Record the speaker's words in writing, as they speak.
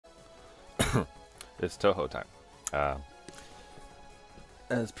It's Touhou time.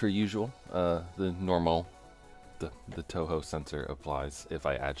 As per usual, the normal, the Touhou sensor applies if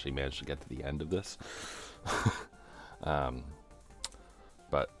I actually manage to get to the end of this.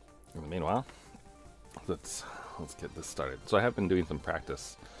 But in the meanwhile, let's get this started. So I have been doing some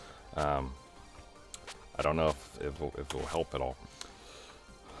practice. I don't know if it will help at all,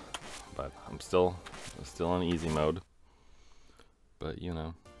 but I'm still on easy mode. But you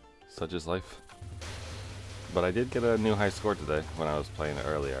know, such is life. But I did get a new high score today when I was playing it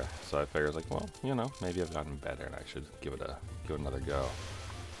earlier, so I figured like, well, you know, maybe I've gotten better and I should give it another go.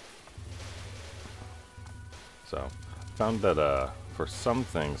 So found that for some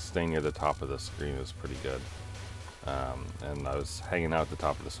things, staying near the top of the screen is pretty good. And I was hanging out at the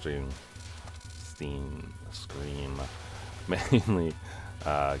top of the screen mainly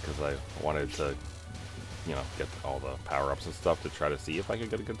because I wanted to, you know, get all the power-ups and stuff to try to see if I could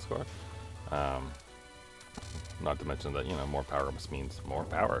get a good score. Not to mention that, you know, more power-ups means more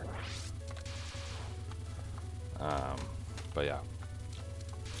power. But yeah.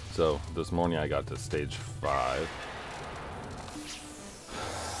 So this morning I got to stage 5.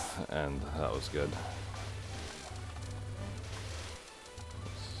 And that was good.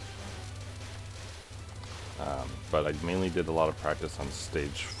 But I mainly did a lot of practice on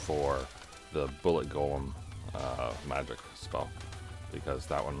stage 4, the bullet golem magic spell, because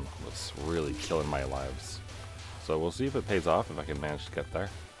that one was really killing my lives. So we'll see if it pays off, if I can manage to get there.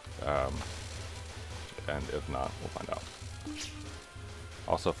 And if not, we'll find out.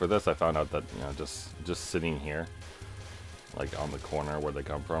 Also for this I found out that, you know, just sitting here, like on the corner where they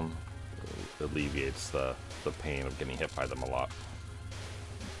come from, alleviates the pain of getting hit by them a lot.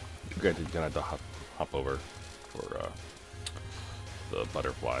 Granted, you're gonna have to hop over for the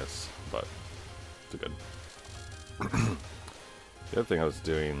butterflies, but it's good. The other thing I was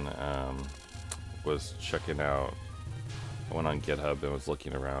doing was checking out. I went on GitHub and was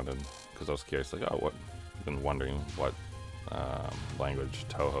looking around, and because I was curious, like, oh, I've been wondering what language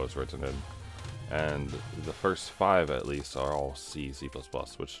Touhou is written in. And the first 5 at least are all C, C++,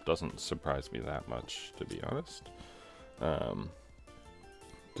 which doesn't surprise me that much, to be honest.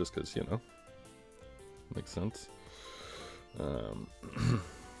 Just because, you know, makes sense.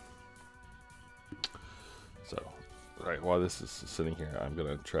 So, right, while this is sitting here, I'm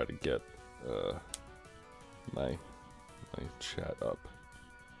gonna try to get my chat up.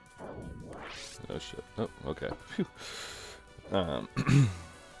 Oh shit! Oh, okay.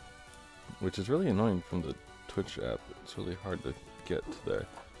 Which is really annoying from the Twitch app. It's really hard to get to there.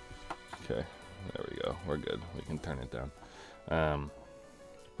 Okay, there we go. We're good. We can turn it down.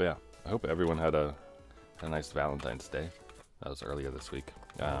 But yeah, I hope everyone had a nice Valentine's Day. That was earlier this week.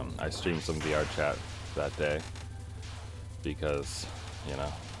 I streamed some VR chat that day because, you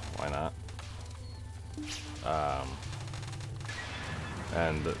know, why not?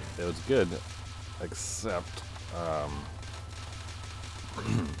 And it was good, except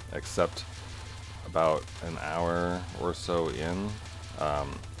except about an hour or so in,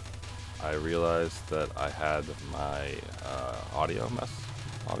 I realized that I had my audio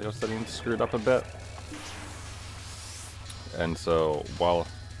settings screwed up a bit. And so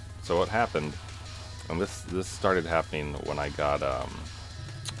what happened, and this started happening when I got a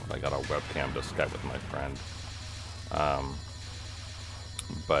webcam to Skype with my friend.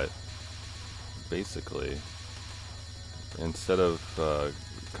 But basically, instead of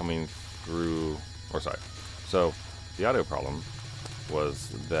coming through, so the audio problem was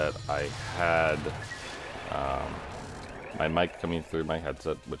that I had my mic coming through my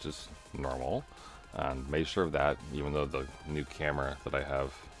headset, which is normal, and made sure of that, even though the new camera that I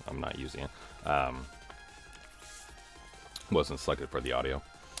have, I'm not using it, wasn't selected for the audio.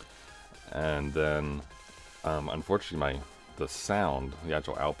 And then, unfortunately, the sound, the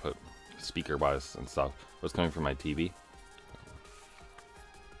actual output, speaker-wise and stuff, was coming from my TV.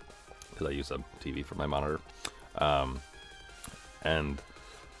 Because I use a TV for my monitor. And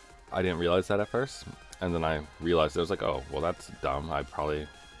I didn't realize that at first. And then I realized, I was like, oh, well, that's dumb. I probably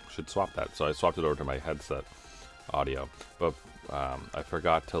should swap that. So I swapped it over to my headset audio. But I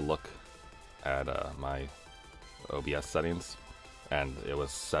forgot to look at my OBS settings. And it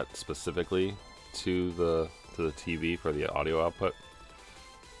was set specifically to the TV for the audio output,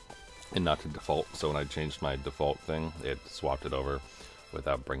 and not to default. So when I changed my default thing, it swapped it over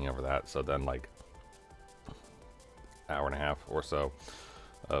without bringing over that. So then, like, hour and a half or so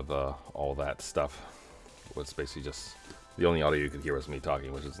of all that stuff was basically just the only audio you could hear was me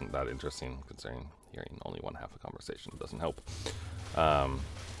talking, which isn't that interesting considering hearing only one half a conversation doesn't help. That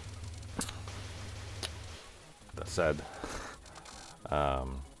said,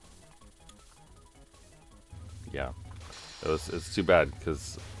 yeah, it's too bad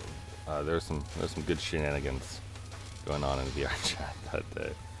because there's some good shenanigans going on in VR chat that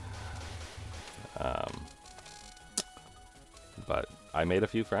day. But I made a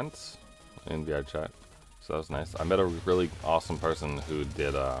few friends in VR chat, so that was nice. I met a really awesome person who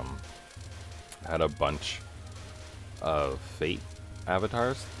did had a bunch of Fate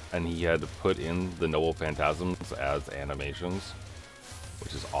avatars, and he had put in the Noble Phantasms as animations,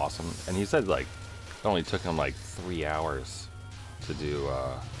 which is awesome. And he said like it only took him like 3 hours to do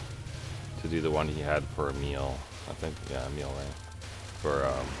the one he had for a meal. I think, yeah, a meal, right?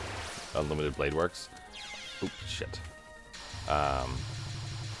 For Unlimited Blade Works. Oops, shit.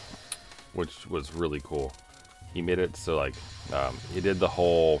 Which was really cool. He made it so like he did the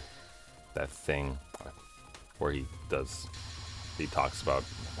whole that thing where he talks about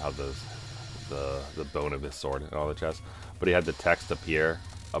how the bone of his sword and all the chest, but he had the text appear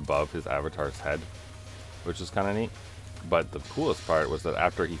above his avatar's head, which is kind of neat. But the coolest part was that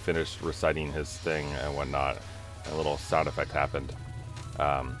after he finished reciting his thing and whatnot, a little sound effect happened.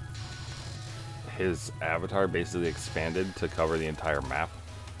 His avatar basically expanded to cover the entire map,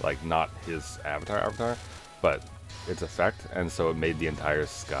 like not his avatar, but its effect, and so it made the entire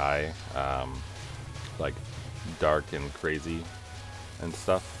sky like dark and crazy and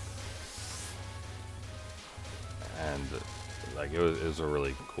stuff. And like it was a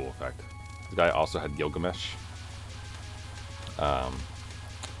really cool effect. This guy also had Gilgamesh,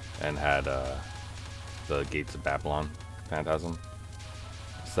 and had the Gates of Babylon phantasm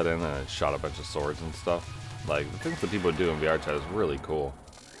set in, and it shot a bunch of swords and stuff. Like the things that people do in VR chat is really cool.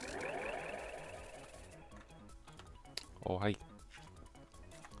 Oh hi.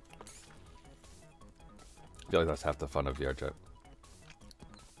 I feel like that's half the fun of VR chat.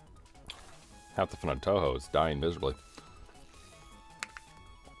 Half the fun of Touhou is dying miserably.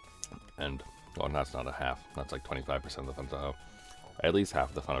 And, well, that's not a half. That's like 25% of the fun of Touhou. At least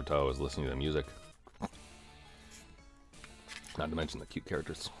half the fun of Touhou is listening to the music. Not to mention the cute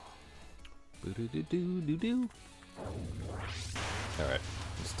characters. Boo-doo-doo-doo-doo-doo. Alright,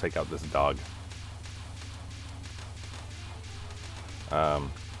 let's take out this dog. Oh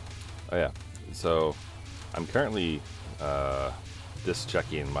yeah, so I'm currently disk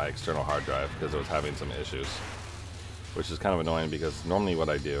checking my external hard drive because it was having some issues, which is kind of annoying because normally what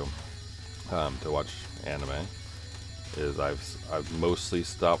I do to watch anime is I've mostly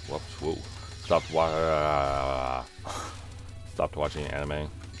stopped watching anime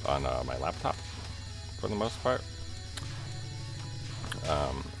on my laptop for the most part,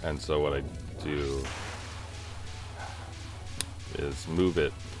 and so what I do is move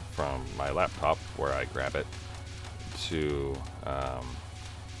it from my laptop where I grab it to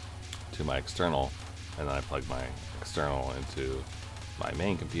my external, and then I plug my external into my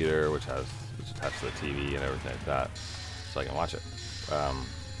main computer, which is attached to the TV and everything like that, so I can watch it.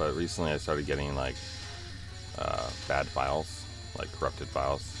 But recently I started getting like bad files, like corrupted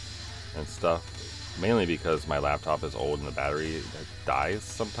files and stuff, mainly because my laptop is old and the battery dies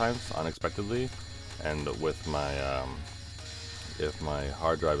sometimes unexpectedly, and with my if my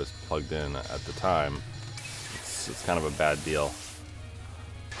hard drive is plugged in at the time, it's kind of a bad deal.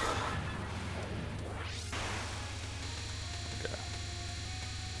 Okay.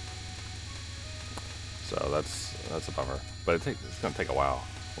 So that's a bummer, but it's gonna take a while.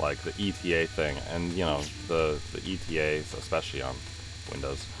 Like the ETA thing, and you know the ETAs, especially on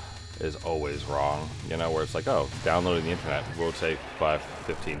Windows, is always wrong. You know, where it's like, oh, downloading the internet will take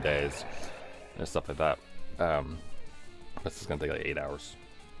 15 days and stuff like that. This is gonna take like 8 hours,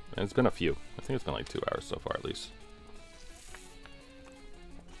 and it's been a few. I think it's been like 2 hours so far at least,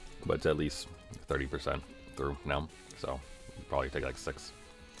 but it's at least 30% through now, so it'll probably take like 6.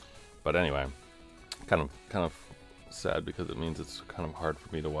 But anyway, kind of sad because it means it's kind of hard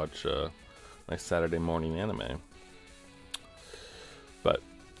for me to watch my Saturday morning anime. But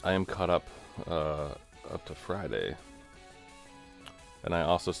I am caught up to Friday, and I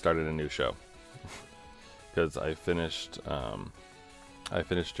also started a new show because I finished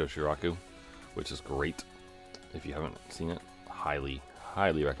Joshiraku, which is great. If you haven't seen it, highly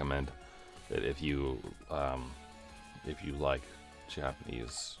recommend it if you like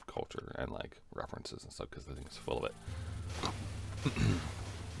Japanese culture and like references and stuff, because I think it's full of it.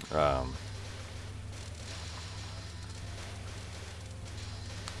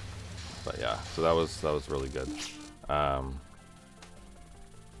 But yeah, so that was really good.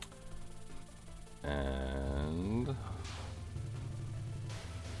 And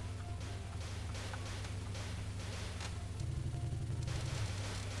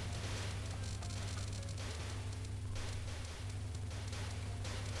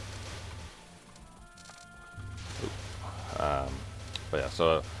But yeah,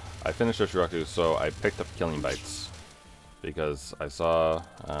 so I finished Oshiraku, so I picked up Killing Bites because I saw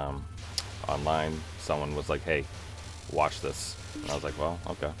online someone was like, "Hey, watch this," and I was like, "Well,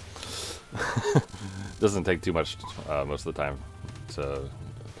 okay." Doesn't take too much most of the time to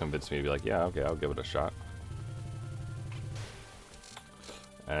convince me to be like, "Yeah, okay, I'll give it a shot."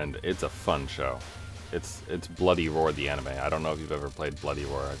 And it's a fun show. It's Bloody Roar the anime. I don't know if you've ever played Bloody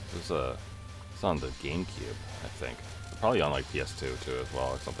Roar. It's on the GameCube, I think. Probably on like PS2 too as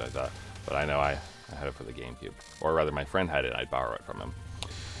well, or something like that. But I know I had it for the GameCube, or rather, my friend had it. And I'd borrow it from him.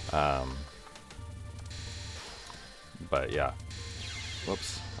 But yeah,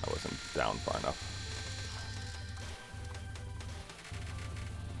 whoops, I wasn't down far enough.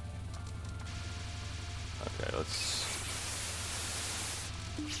 Okay, let's.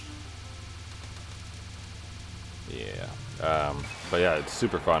 Yeah, but yeah, it's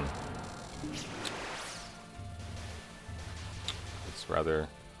super fun. It's rather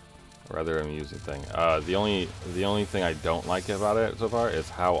amusing thing. The only thing I don't like about it so far is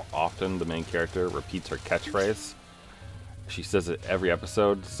how often the main character repeats her catchphrase. She says it every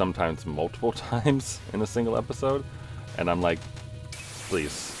episode, sometimes multiple times in a single episode, and I'm like,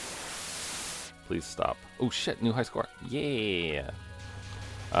 please stop. Oh shit, new high score. Yeah.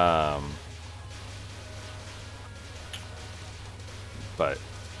 But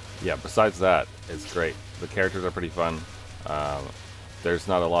yeah, besides that, it's great. The characters are pretty fun. There's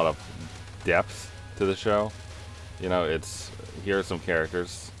not a lot of depth to the show. You know, it's here are some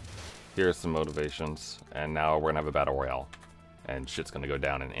characters, here are some motivations, and now we're gonna have a battle royale, and shit's gonna go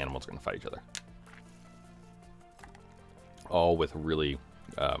down, and animals are gonna fight each other. All with really,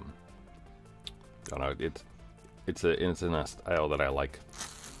 I don't know. It's in a style that I like,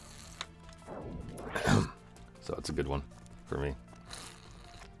 so it's a good one for me.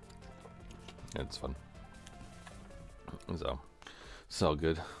 It's fun. So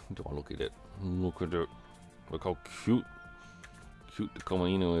good. Do I look at it? Look at it. Look how cute the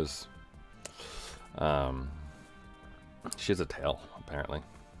Komainu is. She has a tail, apparently.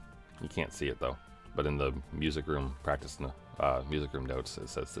 You can't see it though, but in the music room practice, music room notes, it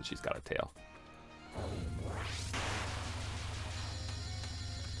says that she's got a tail.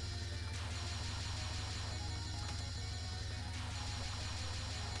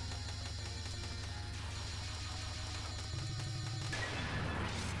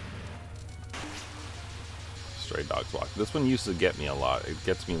 Stray Dogs Walk. This one used to get me a lot. It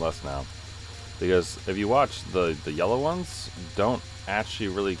gets me less now. Because if you watch the yellow ones, don't actually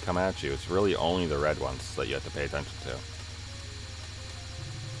really come at you. It's really only the red ones that you have to pay attention to.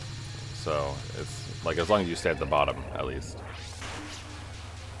 So it's like as long as you stay at the bottom, at least.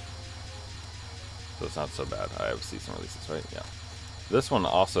 So it's not so bad. I have season releases, right? Yeah. This one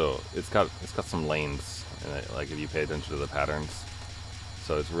also, it's got some lanes in it, like if you pay attention to the patterns.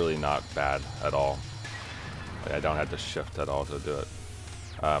 So it's really not bad at all. I don't have to shift at all to do it.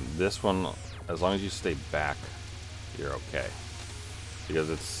 This one, as long as you stay back, you're okay.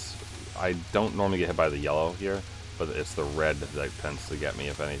 Because I don't normally get hit by the yellow here, but it's the red that tends to get me,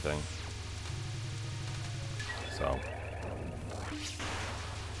 if anything. So.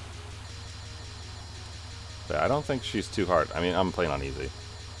 But I don't think she's too hard. I mean, I'm playing on easy,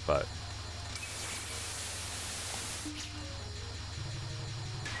 but.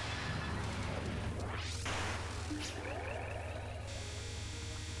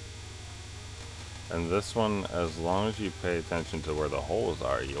 And this one, as long as you pay attention to where the holes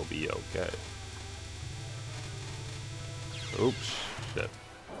are, you'll be okay. Oops, shit.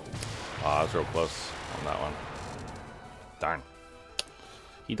 Oh, I was real close on that one. Darn.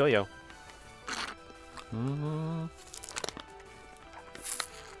 Hidoyo.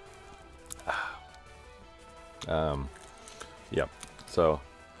 Yep. So,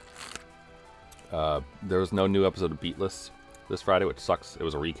 there was no new episode of Beatless this Friday, which sucks. It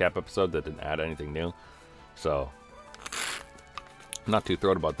was a recap episode that didn't add anything new, so I'm not too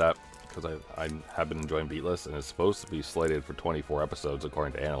thrilled about that because I have been enjoying Beatless, and it's supposed to be slated for 24 episodes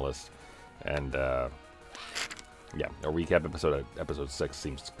according to analysts, and yeah, a recap episode at episode 6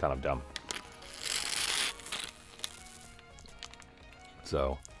 seems kind of dumb.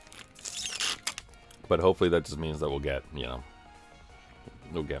 So, but hopefully that just means that we'll get, you know,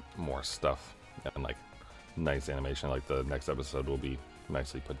 we'll get more stuff and like nice animation. Like the next episode will be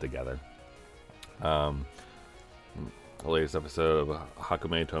nicely put together. The latest episode of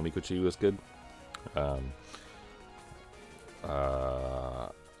Hakume Tomikuchi was good.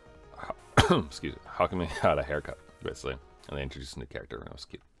 Excuse me. Hakume had a haircut basically, and they introduced a new character, and it was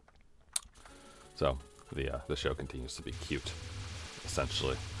cute. So the show continues to be cute.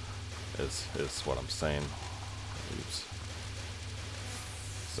 Essentially, is what I'm saying. Oops.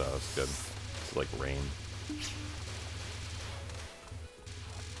 so it's good. It's like rain.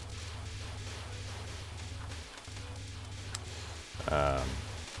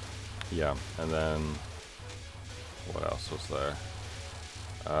 Yeah, and then what else was there?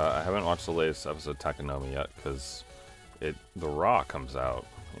 I haven't watched the latest episode of Takonomi yet because the Raw comes out,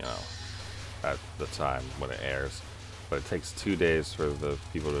 you know, at the time when it airs, but it takes 2 days for the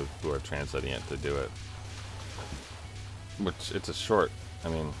people who are translating it to do it. Which it's a short. I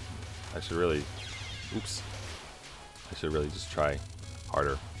mean, I should really just try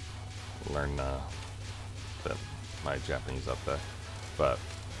harder, learn my Japanese up there, but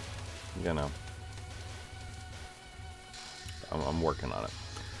you know, I'm working on it.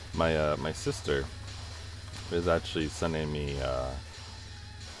 My sister is actually sending me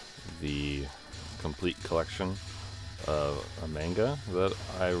the complete collection of a manga that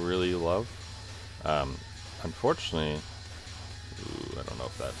I really love. Unfortunately, I don't know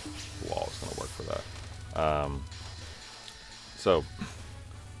if that wall is going to work for that. So,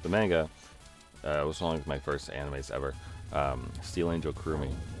 the manga was one of my first animes ever. Steel Angel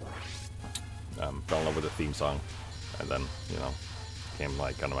Kurumi. Fell in love with the theme song, and then, you know, became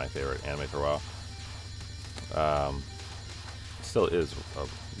like kind of my favorite anime for a while. Still is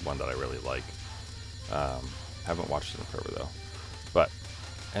one that I really like. Haven't watched it in forever though. But,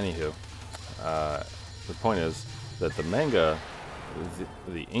 anywho, the point is that the manga,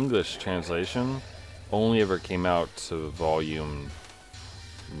 the English translation, only ever came out to volume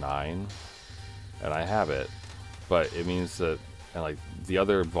 9, and I have it, but it means that, and like, the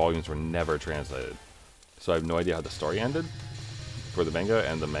other volumes were never translated, so I have no idea how the story ended for the manga,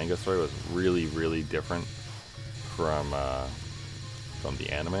 and the manga story was really, really different from the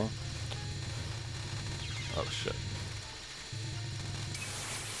anime. Oh shit.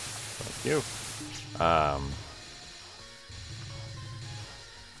 Thank you.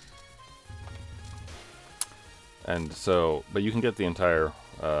 And so, but you can get the entire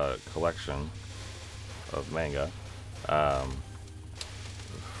collection of manga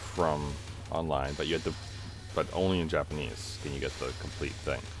from online, but you have to, but only in Japanese can you get the complete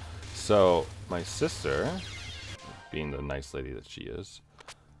thing. So my sister, being the nice lady that she is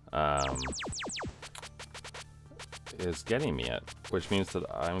getting me it, which means that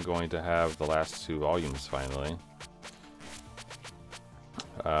I'm going to have the last 2 volumes finally.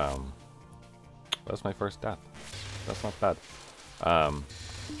 That's my first death. That's not bad.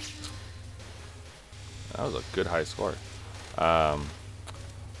 That was a good high score.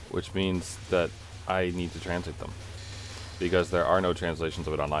 Which means that I need to translate them, because there are no translations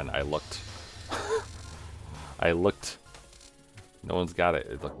of it online. I looked. I looked. No one's got it,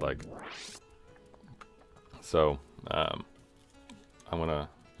 it looked like. So, I'm gonna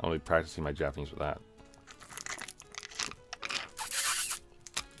be practicing my Japanese with that.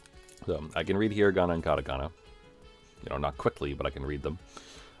 So, I can read hiragana and katakana. You know, not quickly, but I can read them.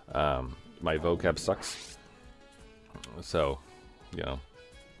 My vocab sucks. So, you know,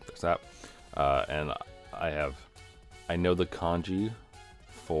 there's that. And I know the kanji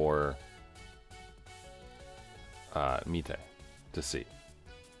for mite, to see.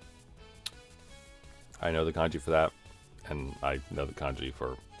 I know the kanji for that, and I know the kanji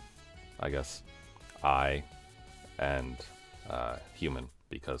for, I guess, eye and human,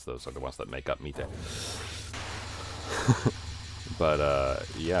 because those are the ones that make up mite. But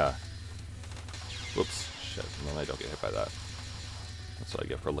yeah. Whoops, shit, no, I don't get hit by that. That's what I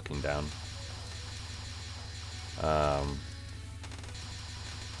get for looking down.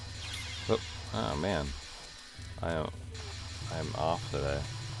 Oh man, I'm off today.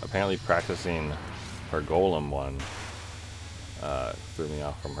 Apparently practicing her golem one threw me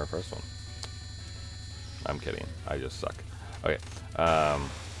off from her first one. I'm kidding, I just suck. Okay, though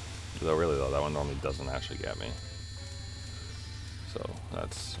really though, that one normally doesn't actually get me. So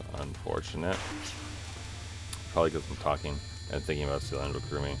that's unfortunate. Probably because I'm talking and thinking about Steel Angel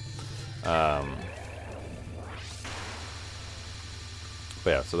Kurumi. But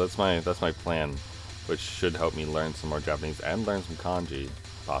yeah, so that's my plan, which should help me learn some more Japanese and learn some kanji,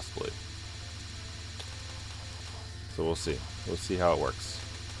 possibly. So we'll see. We'll see how it works.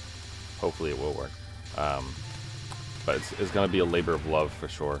 Hopefully it will work. But it's gonna be a labor of love for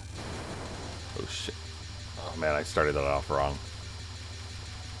sure. Oh shit. Oh man, I started that off wrong.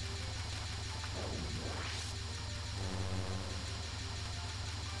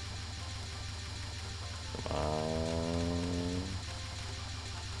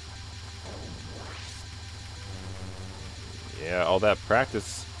 Yeah, all that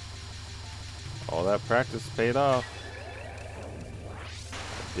practice paid off.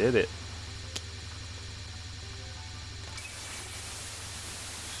 I did it.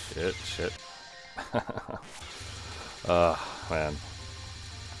 shit. Man.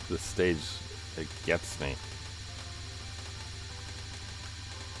 This stage, it gets me.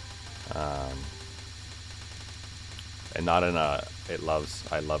 And not in a,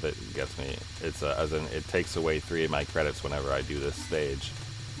 I love it, gets me. It's as in, it takes away 3 of my credits whenever I do this stage.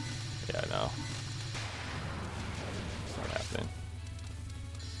 Yeah, no. It's not happening.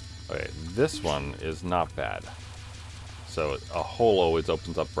 Okay, this one is not bad. So a hole always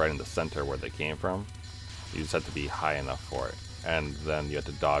opens up right in the center where they came from. You just have to be high enough for it. And then you have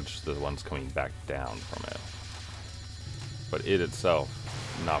to dodge the ones coming back down from it. But it itself,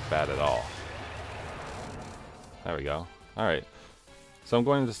 not bad at all. There we go. Alright. So I'm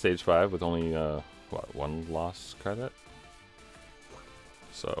going into stage 5 with only, what, 1 lost credit?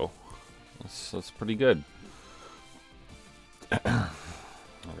 So, that's pretty good. Okay.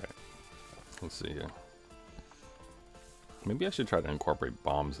 Let's see here. Maybe I should try to incorporate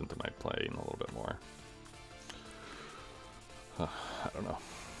bombs into my playing a little bit more. I don't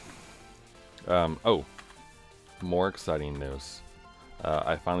know. Oh, more exciting news.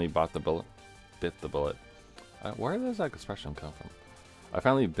 I finally bit the bullet. Where does that expression come from? I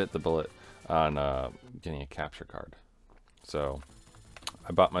finally bit the bullet on getting a capture card. So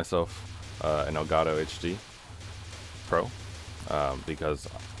I bought myself an Elgato HD Pro because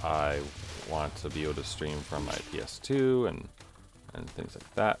I want to be able to stream from my PS2 and things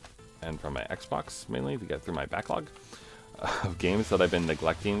like that, and from my Xbox mainly to get through my backlog of games that I've been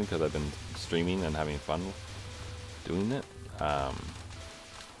neglecting because I've been streaming and having fun doing it.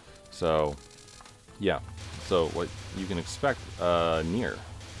 So yeah, so what you can expect Nier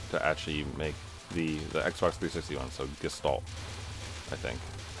to actually make the Xbox 360 one, so Gestalt, I think.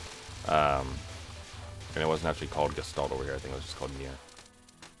 And it wasn't actually called Gestalt over here, I think it was just called Nier.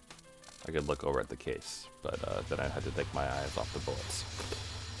 I could look over at the case, but then I had to take my eyes off the bullets.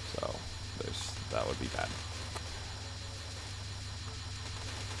 So that would be bad.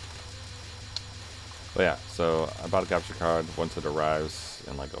 But yeah, so I bought a capture card. Once it arrives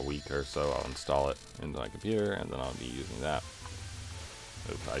in like a week or so, I'll install it into my computer, and then I'll be using that.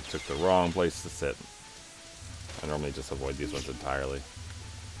 I took the wrong place to sit. I normally just avoid these ones entirely.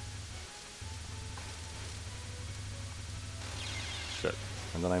 Shit.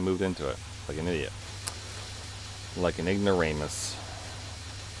 And then I moved into it, like an idiot. Like an ignoramus.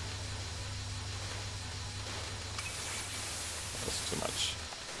 That's too much.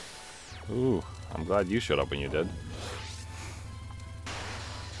 Ooh, I'm glad you showed up when you did.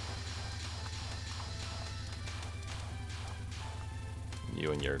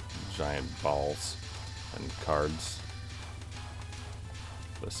 You and your giant balls and cards.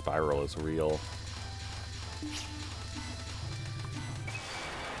 The spiral is real.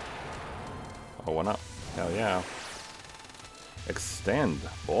 Oh, one up. Hell yeah. Extend,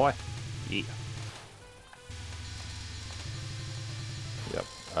 boy. Yeah. Yep.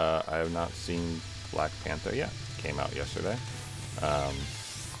 I have not seen Black Panther yet. Came out yesterday.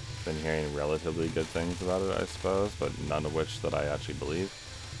 Been hearing relatively good things about it, I suppose, but none of which that I actually believe.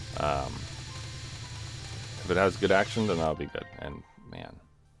 If it has good action, then that'll be good. And man,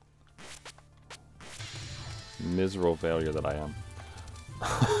 miserable failure that I am.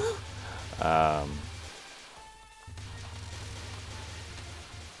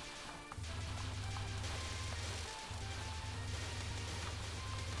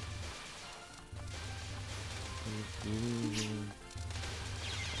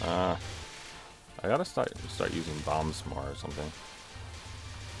 I gotta start using bombs more or something.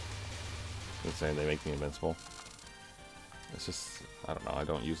 Been saying they make me invincible. It's just, I don't know, I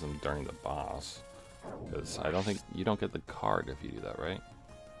don't use them during the boss. Because I don't think, you don't get the card if you do that, right?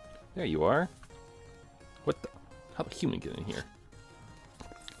 There you are. What the? How'd the human get in here?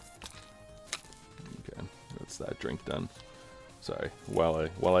 Okay, that's that drink done. Sorry,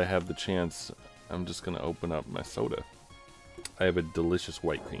 while I have the chance, I'm just gonna open up my soda. I have a delicious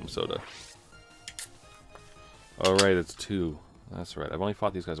white cream soda. Oh right, it's 2. That's right. I've only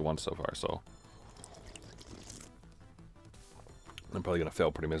fought these guys once so far, so I'm probably gonna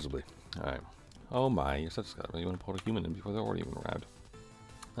fail pretty miserably. All right. Oh my, you're such a scout. You want to put a human in before they're already even arrived.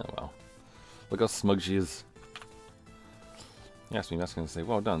 Oh well. Look how smug she is. Yes, me that's gonna say,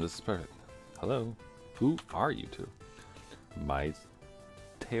 well done. This is perfect. Hello. Who are you two? Mai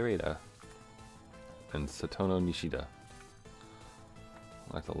Tereda and Satono Nishida.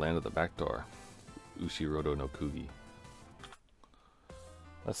 Like the land of the back door. Ushirodo no Kugi.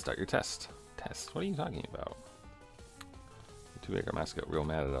 Let's start your test. Test? What are you talking about? The 2-acre mask got real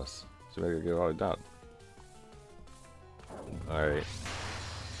mad at us. So we better get all it done. Alright.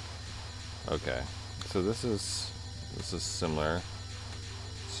 Okay. So this is similar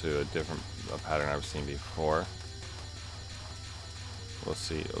to a pattern I've seen before. We'll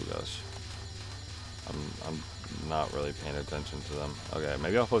see. Oh gosh. I'm not really paying attention to them. Okay,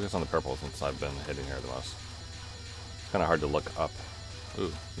 maybe I'll focus on the purple since I've been hitting here the most. It's kind of hard to look up.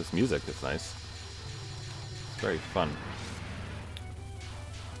 Ooh, this music is nice. It's very fun.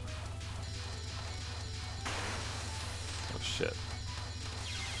 Oh shit.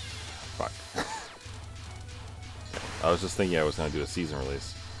 Fuck. I was just thinking I was going to do a season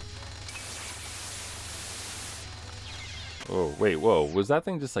release. Oh, wait, whoa. Was that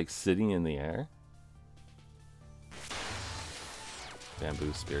thing just like sitting in the air?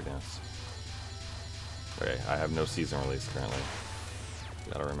 Bamboo spear dance. Okay, I have no season release currently.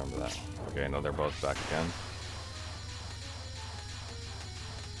 Gotta remember that. Okay, no, they're both back again.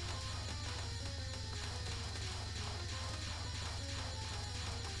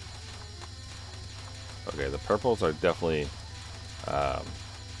 Okay, the purples are definitely a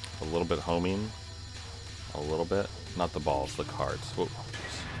little bit homing. A little bit. Not the balls, the cards. Whoa.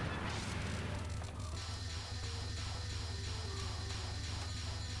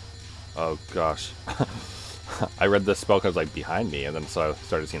 Oh gosh. I read this spell card like behind me, and then so I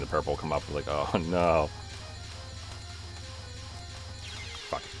started seeing the purple come up. I was like, oh no.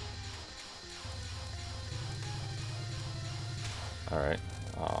 Fuck. Alright.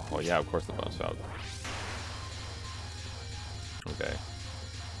 Oh, well, yeah, of course the bonus valve. Okay.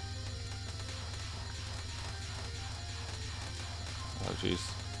 Oh, jeez.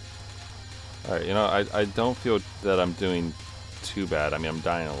 Alright, you know, I don't feel that I'm doing too bad. I mean, I'm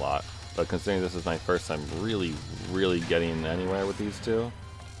dying a lot. But considering this is my first time really, really getting anywhere with these two.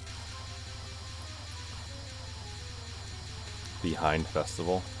 Behind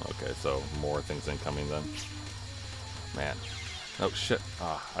Festival. Okay, so more things incoming then. Man. Oh, shit.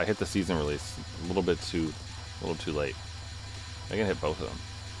 Ah, I hit the season release a little too late. I can hit both of them.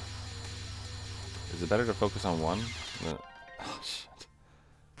 Is it better to focus on one? Oh, shit.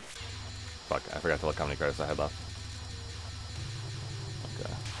 Fuck, I forgot to look how many credits I had left.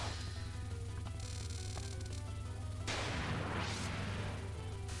 Okay.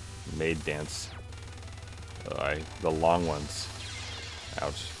 Maid dance. The long ones.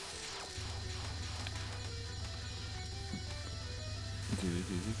 Ouch.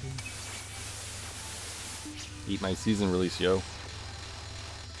 Eat my season release, yo.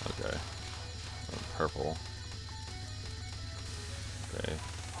 Okay. Purple. Okay.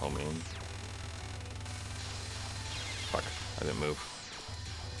 Homing. Fuck. I didn't move.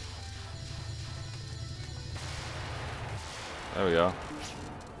 There we go.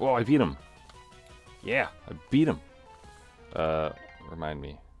 Whoa, I beat him. Yeah, I beat him. Remind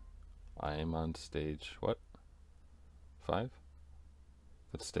me. I am on stage, what? 5?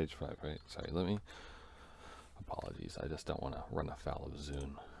 That's stage 5, right? Sorry, let me... Apologies, I just don't want to run afoul of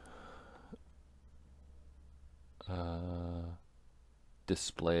Zune.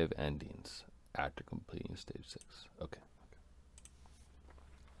 Display of endings after completing stage 6. Okay.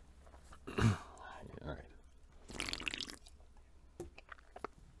 Alright.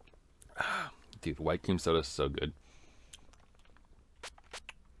 Dude, white cream soda is so good.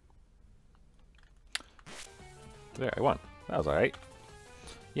 There, I won. That was alright.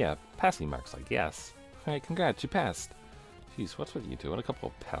 Yeah, passing marks, like, yes. Alright, congrats, you passed. Jeez, what's with you two? What a couple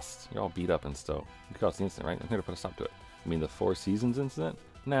of pests. You're all beat up and still. You caused the incident, right? I'm here to put a stop to it. I mean the 4 Seasons incident?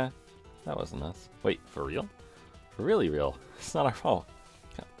 Nah, that wasn't us. Wait, for real? For really real? It's not our fault.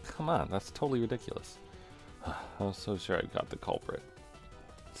 Come on, that's totally ridiculous. I was so sure I got the culprit.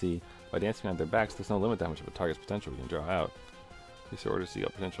 See, by dancing behind their backs, there's no limit to how much of a target's potential we can draw out. These are orders to see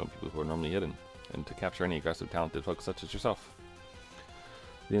out potential in people who are normally hidden, and to capture any aggressive, talented folks such as yourself.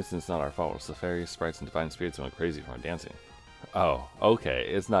 The incident's not our fault. It's the fairies, sprites, and divine spirits who went crazy from our dancing. Oh, okay.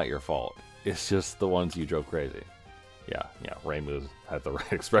 It's not your fault. It's just the ones you drove crazy. Yeah, Raymu had the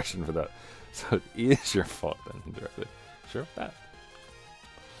right expression for that. So it is your fault then, indirectly. Sure with that.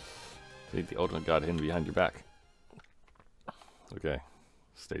 The ultimate god hidden behind your back. Okay.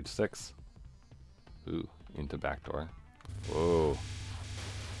 Stage 6. Ooh, into backdoor. Whoa.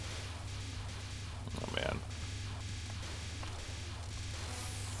 Oh, man.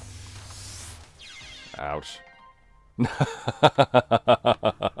 Ouch.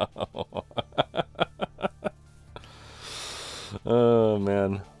 Oh,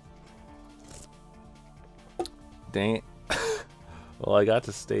 man. Dang it. Well, I got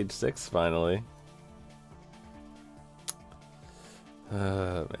to stage 6 finally.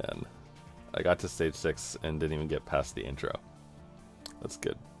 Man. I got to stage 6 and didn't even get past the intro. That's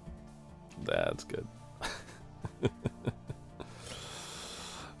good. That's good.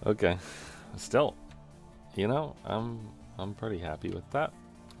 Okay. Still, you know, I'm pretty happy with that.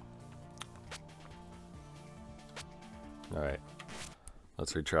 Alright.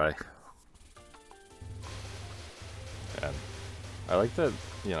 Let's retry. And I like that,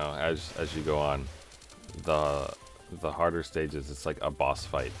 you know, as you go on, the harder stages, it's like a boss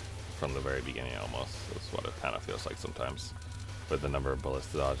fight from the very beginning almost. That's what it kind of feels like sometimes, with the number of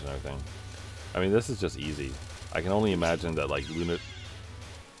bullets to dodge and everything. I mean, this is just easy. I can only imagine that, like,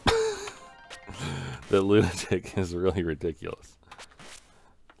 the lunatic is really ridiculous.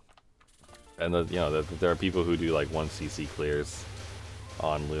 And that, you know, that there are people who do like 1cc clears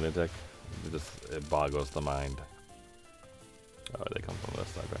on lunatic. It boggles the mind. Oh, they come from this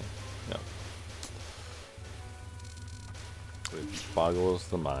side, right? No. It boggles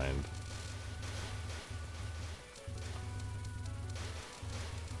the mind.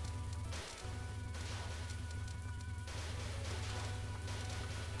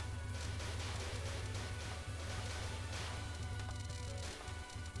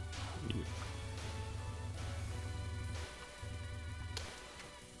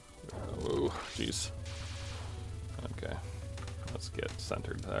 Whoa, jeez. Okay, let's get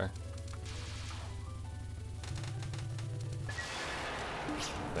centered there.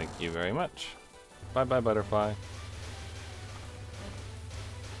 Thank you very much. Bye bye, butterfly.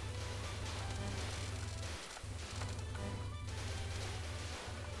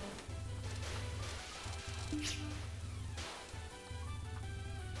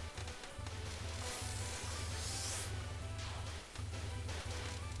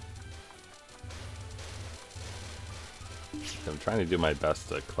 I'm trying to do my best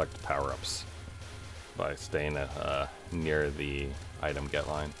to collect power-ups by staying near the item get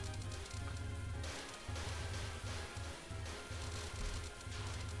line.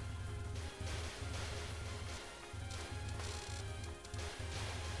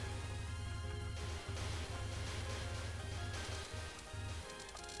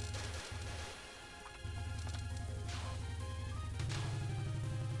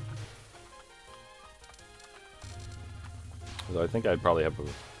 So I think I'd probably have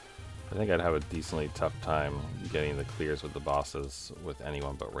I think I'd have a decently tough time getting the clears with the bosses with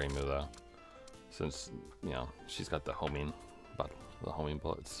anyone but Reimu though, since, you know, she's got the homing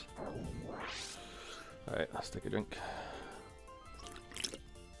bullets. All right, let's take a drink.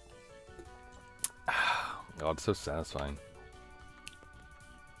 Oh, it's so satisfying.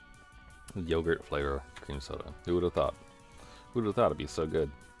 Yogurt flavor cream soda. Who would have thought? Who would have thought it'd be so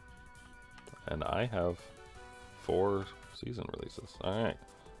good? And I have 4 season releases. All right.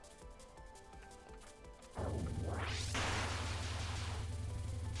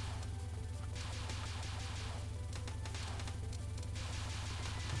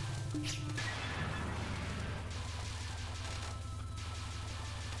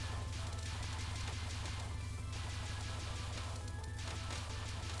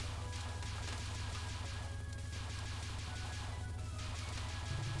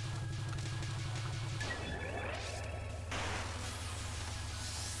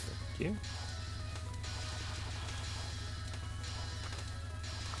 You.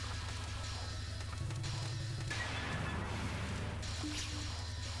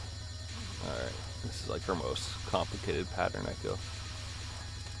 Alright, this is like her most complicated pattern, I feel.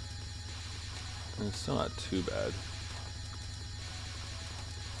 And it's still not too bad.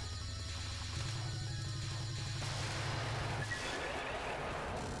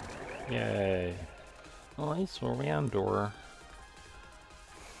 Yay. Nice round door.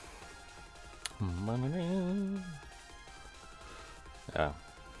 Yeah,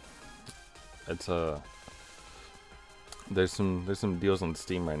 it's there's some deals on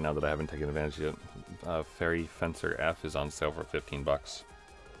Steam right now that I haven't taken advantage of yet. Fairy Fencer F is on sale for $15,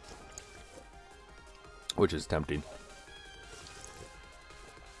 which is tempting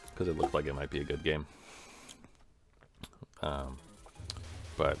because it looked like it might be a good game.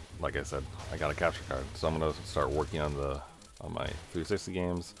 But like I said, I got a capture card, so I'm gonna start working on my 360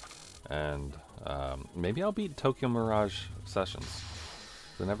 games. And maybe I'll beat Tokyo Mirage Sessions.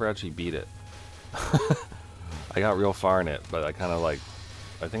 I never actually beat it. I got real far in it, but I kind of like...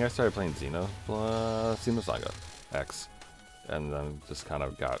 I think I started playing Xenosaga X. And then just kind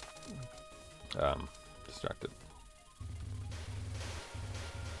of got distracted.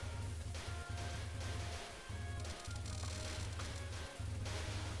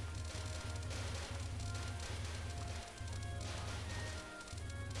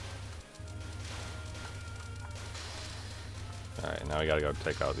 Alright, now we gotta go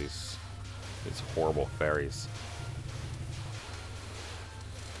take out these horrible fairies.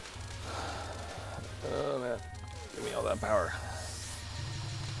 Oh man, give me all that power.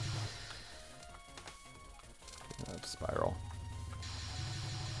 That spiral.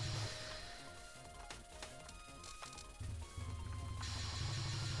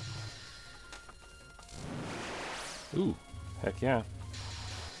 Heck yeah.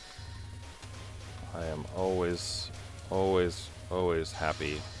 I am always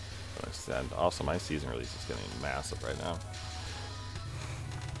happy when I send. Also, my season release is getting massive right now.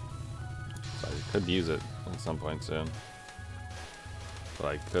 So I could use it at some point soon. But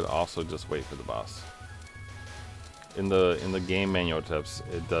I could also just wait for the boss. In the game manual tips,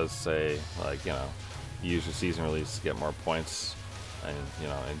 it does say, like, you know, use your season release to get more points, and, you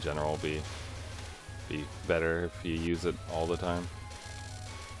know, in general be better if you use it all the time.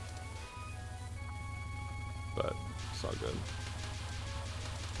 But it's all good.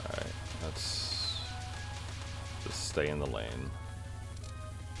 Alright, let's just stay in the lane.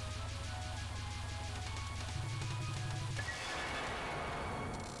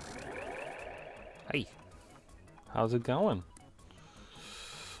 Hey, how's it going?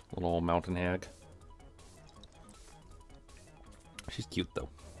 Little old mountain hag. She's cute though.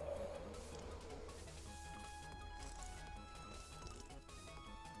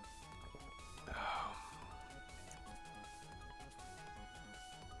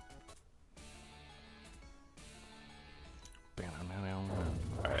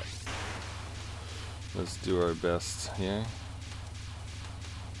 Alright. Let's do our best here.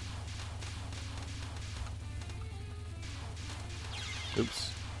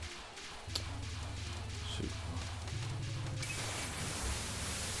 Oops. Shoot.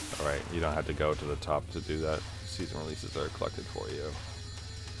 Alright, you don't have to go to the top to do that. Season releases are collected for you.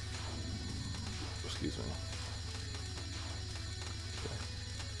 Excuse me. Okay.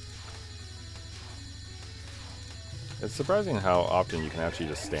 It's surprising how often you can actually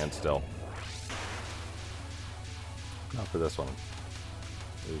just stand still. Not for this one.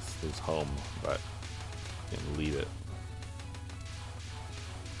 It's home, but you can lead it.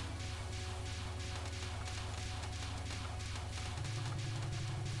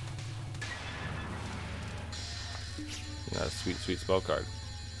 Yeah, sweet, sweet spell card.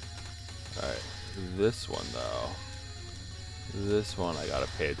 Alright, this one though. This one I gotta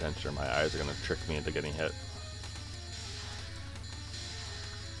pay attention. My eyes are gonna trick me into getting hit.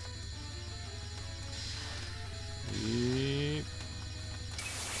 Yeep.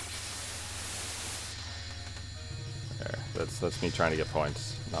 There, that's me trying to get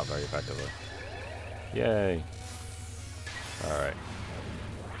points. Not very effectively. Yay. Alright.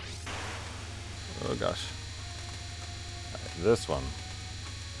 Oh gosh. This one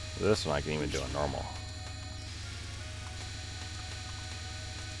I can even do a normal.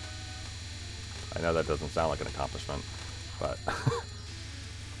 I know that doesn't sound like an accomplishment, but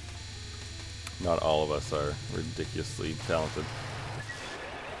not all of us are ridiculously talented.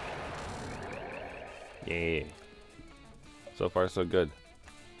 Yeah. So far, so good.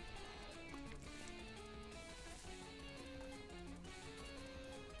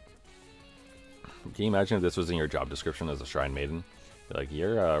 Can you imagine if this was in your job description as a Shrine Maiden? Like,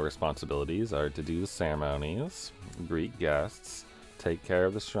 your responsibilities are to do the ceremonies, greet guests, take care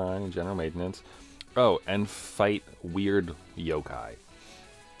of the shrine and general maintenance. Oh, and fight weird yokai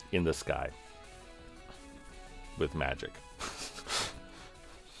in the sky with magic.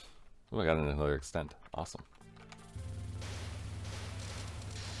 Oh, I got another extent. Awesome.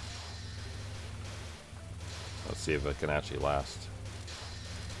 Let's see if it can actually last.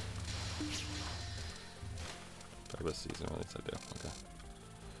 This season, at least I do. Okay.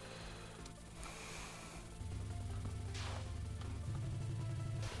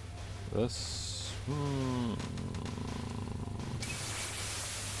 This.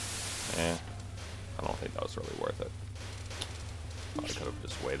 I don't think that was really worth it. Probably could have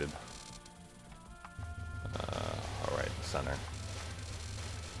just waited. Alright, center.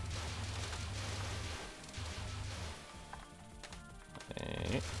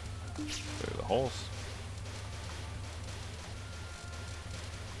 Okay. Through the holes.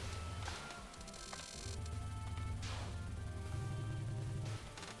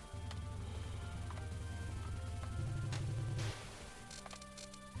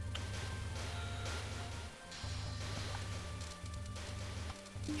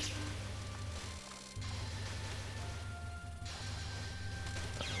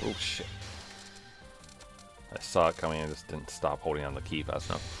 Oh shit. I saw it coming and just didn't stop holding on the key fast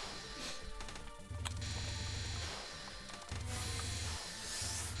enough.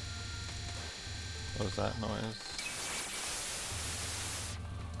 What was that noise?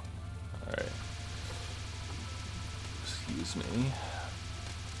 Alright. Excuse me.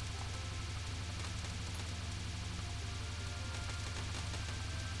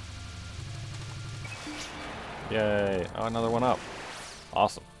 Yay. Oh, another one up.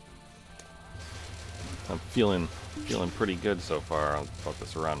 Awesome. I'm feeling pretty good so far about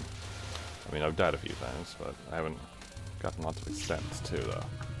this run. I mean, I've died a few times, but I haven't Gotten lots of extents too, though.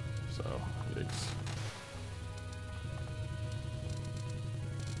 So, yikes.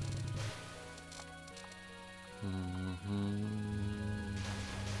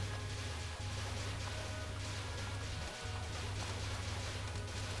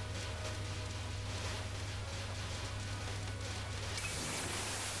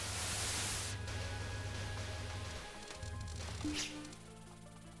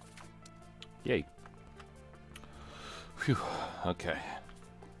 Yay. Phew. Okay.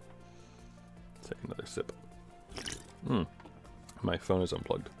 Take another sip. My phone is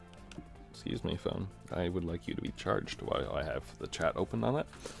unplugged. Excuse me, phone. I would like you to be charged while I have the chat open on it.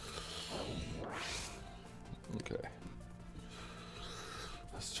 Okay.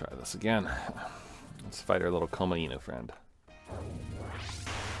 Let's try this again. Let's fight our little Comanino friend.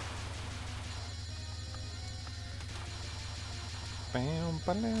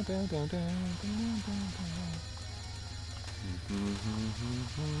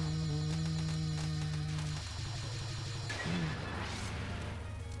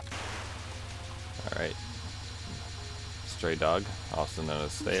 Alright. Stray dog, also known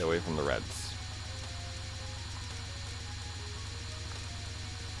as stay away from the reds.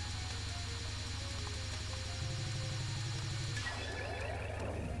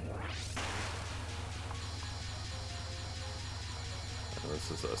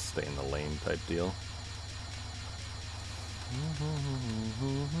 This is a stay in the lane type deal.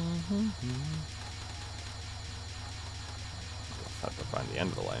 Just have to find the end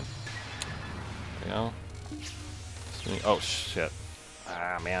of the lane. There we go. Oh shit.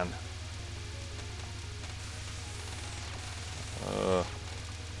 Ah, man.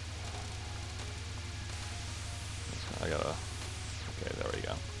 I gotta... Okay, there we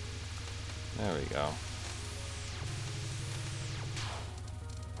go. There we go.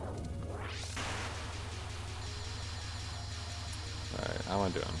 Alright, how am I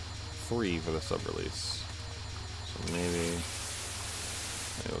doing? 3 for the sub-release. So maybe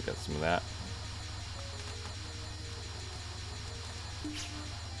we'll get some of that.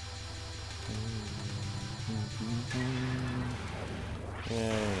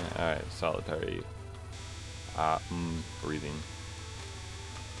 Yeah, alright, solitary breathing.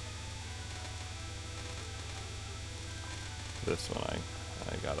 This one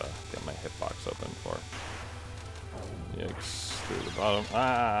I gotta get my hitbox open for. Yikes, through the bottom.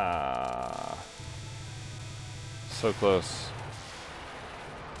 Ah! So close.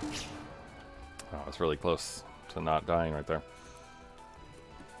 Oh, it's really close to not dying right there.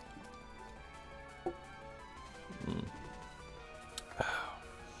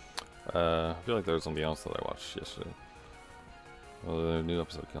 I feel like there was something else that I watched yesterday. Well, the new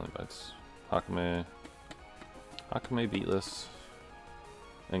episode of Killing Bites. Hakame Beatless.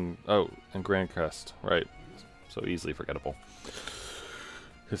 And Grand Crest, right. So easily forgettable.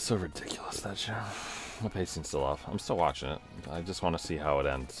 It's so ridiculous, that show. My pacing's still off. I'm still watching it. I just want to see how it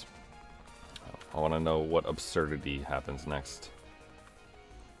ends. I want to know what absurdity happens next.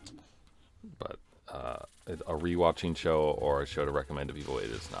 But a rewatching show or a show to recommend to people,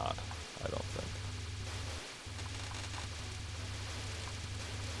 it is not. I don't think.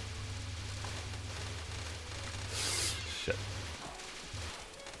 Shit.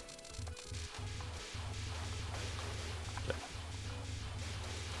 Okay.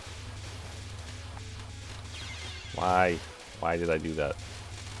 Why? Why did I do that?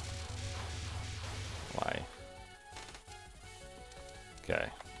 Why? Okay.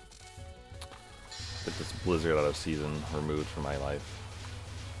 Get this blizzard out of season removed from my life.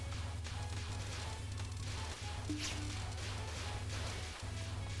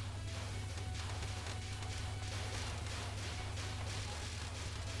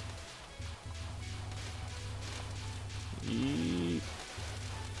 Yeet.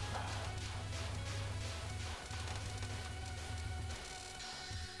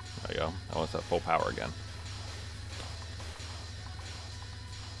 There you go. I want that full power again.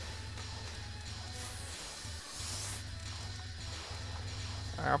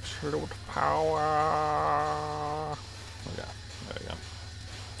 Absolute power. Okay, there we go.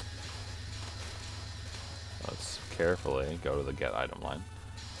 Let's carefully go to the get item line.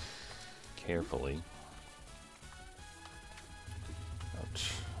 Carefully.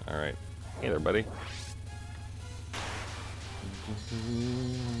 Ouch. Alright. Hey there, buddy.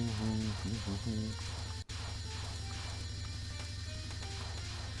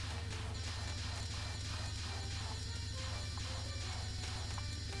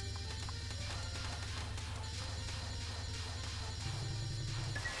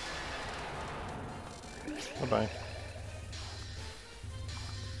 Bye-bye.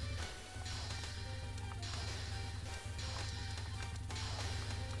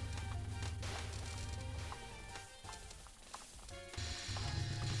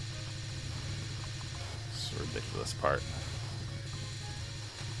 this ridiculous part.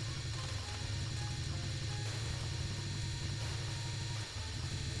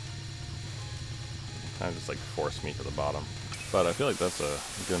 Kind of just like forced me to the bottom. But I feel like that's a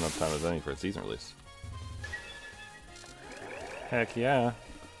good enough time as any for a season release. Heck yeah.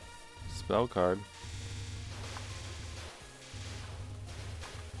 Spell card.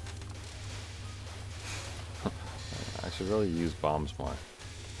 I should really use bombs more.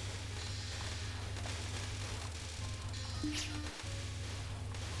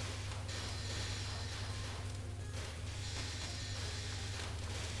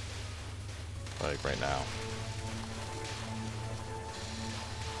 Like right now.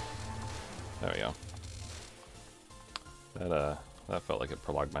 There we go. That felt like it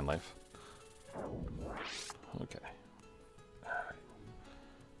prolonged my life. Okay. Alright.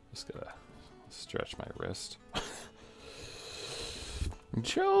 Just gotta stretch my wrist.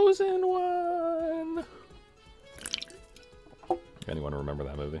 Chosen one! Anyone remember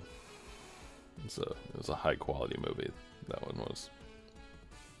that movie? It was a high quality movie. That one was.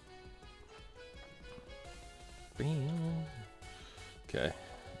 Okay.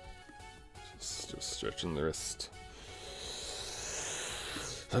 Just stretching the wrist.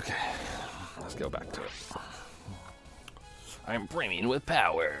 Okay. Let's go back to it. I'm brimming with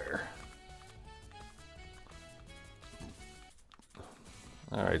power.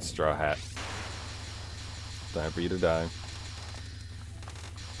 Alright, Straw Hat. Time for you to die.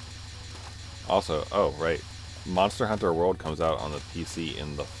 Also, oh, right. Monster Hunter World comes out on the PC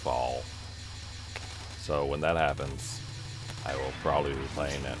in the fall. So when that happens, I will probably be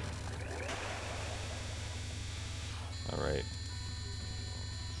playing it. Alright.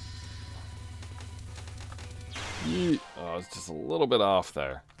 Oh, it's just a little bit off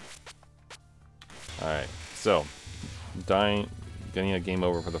there. Alright, so getting a game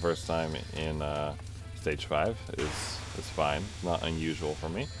over for the first time in stage 5 is fine. Not unusual for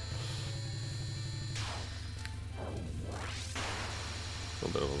me. A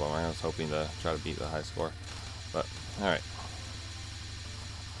little bit of a bummer. I was hoping to try to beat the high score, but alright.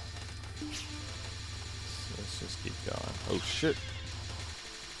 So let's just keep going. Oh shit!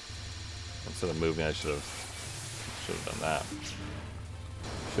 Instead of moving, I should have done that.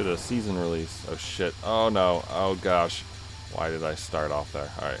 Should have season release. Oh shit! Oh no! Oh gosh! Why did I start off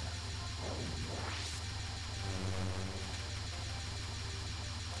there? All right.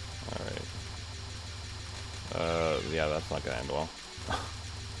 All right. Yeah, that's not gonna end well.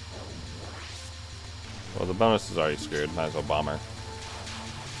 Well, the bonus is already screwed. Might as well bomb her.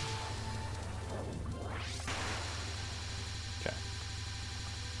 Okay.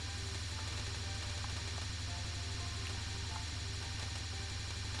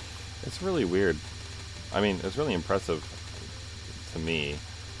 It's really weird. I mean, it's really impressive to me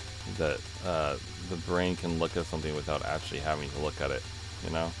that the brain can look at something without actually having to look at it,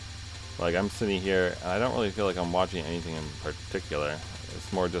 you know? Like, I'm sitting here, and I don't really feel like I'm watching anything in particular.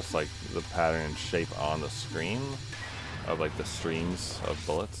 It's more just like the pattern and shape on the screen of like the streams of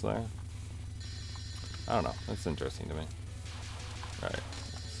bullets there. I don't know. It's interesting to me. Alright,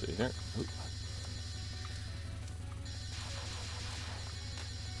 let's see here. Oop.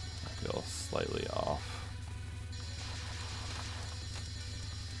 I feel slightly off.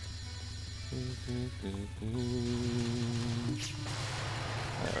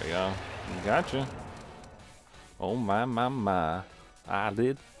 There we go. Gotcha. Oh my, my, my. I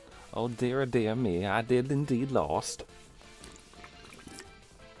did. Oh dear me. I did indeed lost.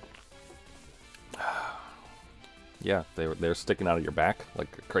 Yeah, they're sticking out of your back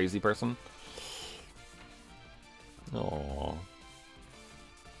like a crazy person. Oh.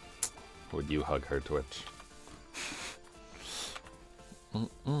 Would you hug her, Twitch?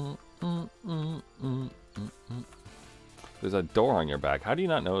 There's a door on your back. How do you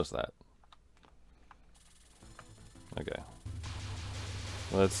not notice that? Okay.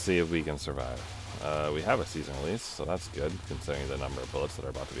 Let's see if we can survive. We have a season release, so that's good, considering the number of bullets that are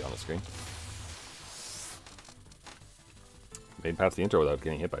about to be on the screen. Made past the intro without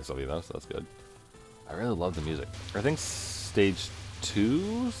getting hit by something though, so that's good. I really love the music. I think stage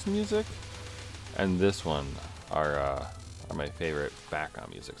 2's music and this one are my favorite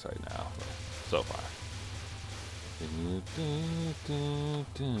background musics right now, so far.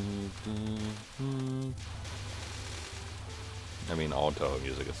 I mean, all Touhou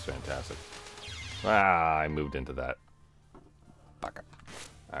music is fantastic. Ah, I moved into that. Baka.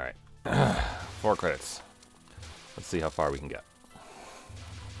 Alright. 4 credits. Let's see how far we can get.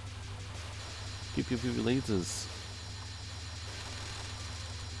 Pew pew pew lasers.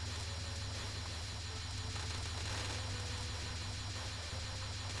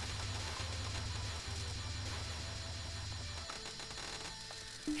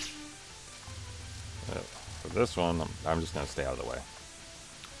 this one, I'm just gonna stay out of the way.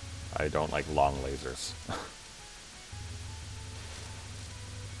 I don't like long lasers.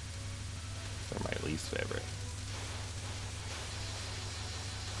 They're my least favorite.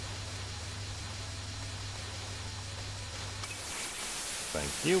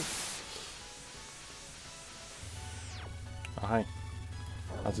 Thank you. Oh, hi.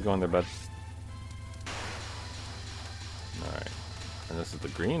 How's it going there, bud? Alright. And this is the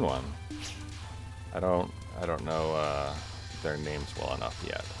green one. I don't know their names well enough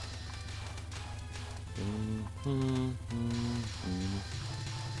yet.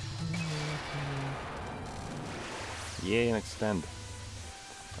 Yay, and extend.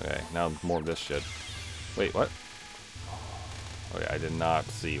 Okay, now more of this shit. Wait, what? Okay, I did not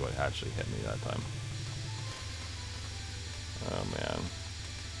see what actually hit me that time. Oh man.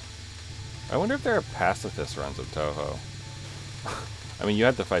 I wonder if there are pacifist runs of Touhou. I mean, you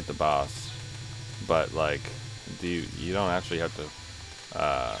had to fight the boss, but like, you don't actually have to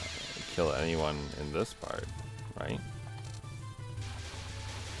kill anyone in this part, right?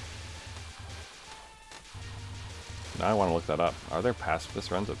 Now I want to look that up. Are there pacifist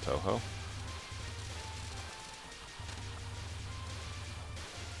runs of Touhou?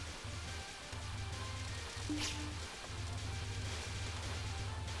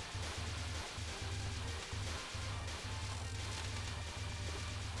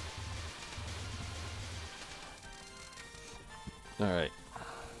 Alright.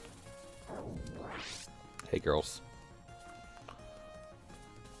 Hey, girls.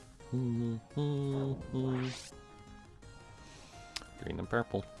 Green and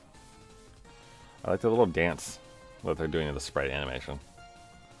purple. I like the little dance that they're doing in the sprite animation.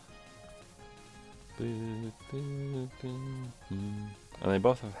 And they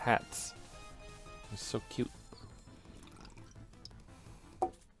both have hats. It's so cute.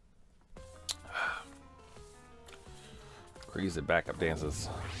 Crazy backup dances.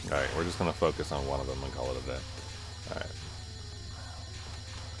 Alright, we're just gonna focus on one of them and call it a day. Alright.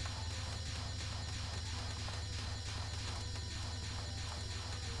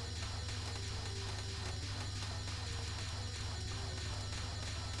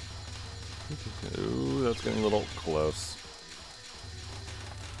 Ooh, that's getting a little close.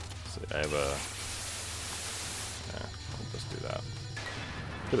 Let's see, I have a... Yeah, I'll just do that.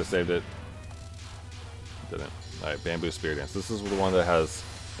 Could have saved it. Didn't. Alright, Bamboo Spear Dance. This is the one that has,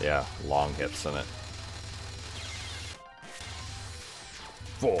 yeah, long hits in it.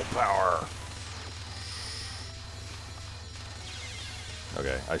 Full power!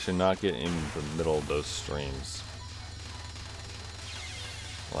 Okay, I should not get in the middle of those streams.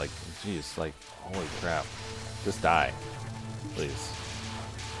 Like, jeez, like, holy crap. Just die. Please.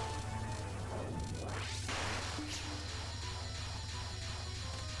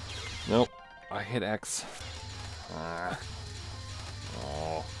 Nope. I hit X.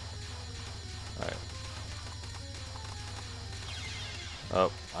 Oh. Alright.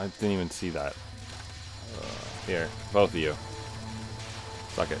 Oh, I didn't even see that. Here, both of you.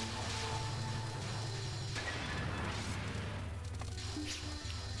 Suck it.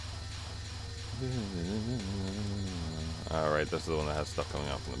 Alright, this is the one that has stuff coming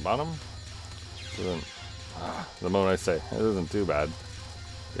out from the bottom. So then, the moment I say, it isn't too bad,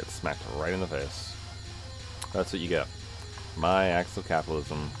 get smacked right in the face. That's what you get. My acts of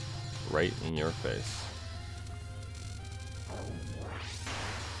capitalism right in your face.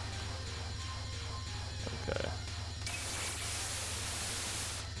 Okay.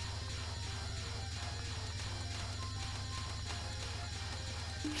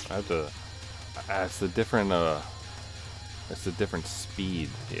 I have to... it's the different speed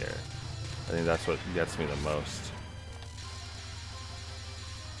here. I think that's what gets me the most.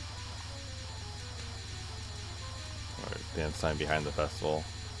 Dance time behind the festival.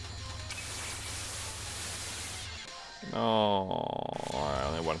 No, alright,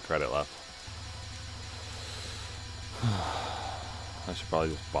 only one credit left. I should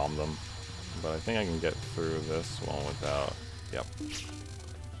probably just bomb them, but I think I can get through this one without. Yep.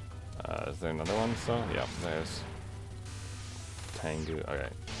 Is there another one still? Yep, there's Tengu. Okay,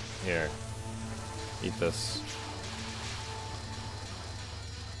 here. Eat this.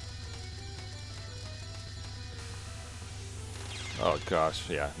 Oh gosh,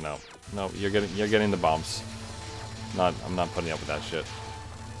 yeah, no, you're getting the bombs. I'm not putting up with that shit.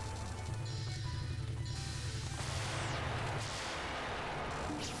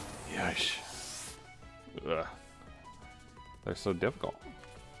 Yeesh. Ugh. They're so difficult.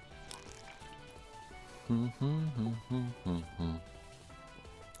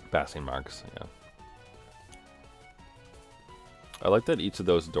 Passing marks, yeah. I like that each of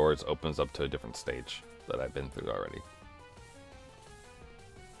those doors opens up to a different stage. that I've been through already.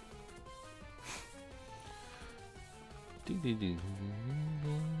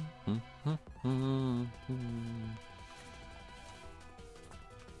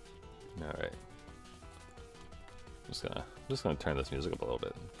 All right. Just gonna turn this music up a little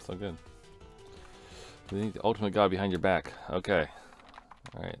bit. It's so good. We need the ultimate god behind your back. Okay.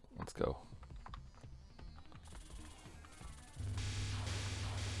 All right, let's go.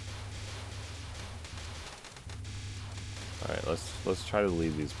 All right, let's try to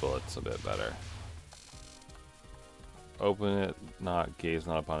lead these bullets a bit better. Open it not, gaze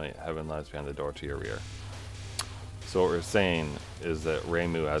not upon it. Heaven lies behind the door to your rear. So what we're saying is that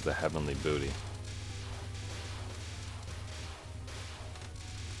Reimu has a heavenly booty.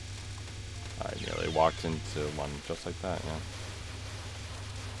 I nearly walked into one just like that, yeah.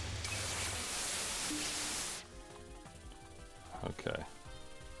 Okay.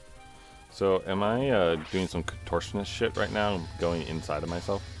 So am I doing some contortionist shit right now, going inside of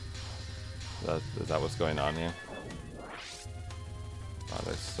myself? Is that what's going on here? Oh,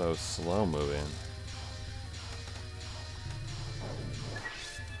 they're so slow moving.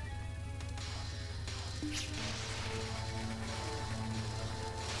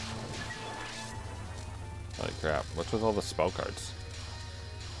 Holy crap, what's with all the spell cards?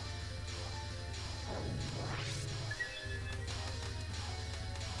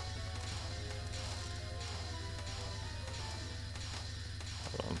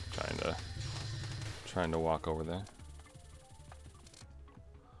 Hold on, trying to walk over there.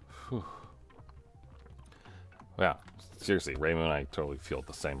 Whew. Yeah, seriously, Reimu and I totally feel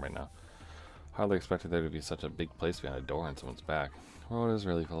the same right now. Hardly expected there to be such a big place behind a door in someone's back. The world is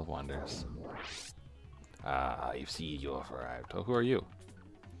really full of wonders. Ah, you see, you have arrived. Oh, who are you?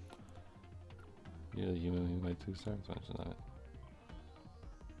 You're the human who made 2 stars.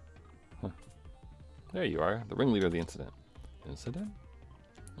 Huh. There you are, the ringleader of the incident. Incident?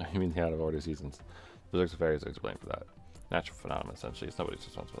 You mean the out-of-order seasons? Physics of fairies explain for that. Natural phenomenon, essentially. It's nobody's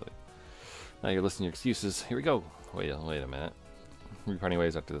responsibility. Now you're listening to your excuses. Here we go. Wait a minute. We're parting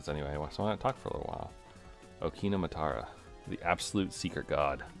ways after this anyway, so I want to talk for a little while. Okina Matara, the absolute secret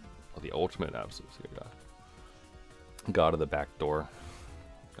god. Well, the ultimate absolute secret god. God of the back door.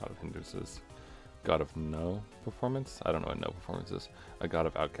 God of hindrances. God of no performance? I don't know what no performance is. A god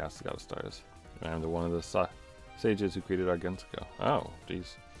of outcasts, a god of stars. I am the one of the sages who created our Gensuko. Oh,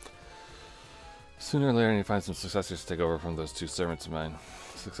 jeez. Sooner or later I need to find some successors to take over from those 2 servants of mine.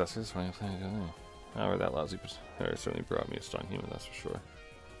 Successors? Why are you planning to go? However, that lousy person certainly brought me a strong human, that's for sure.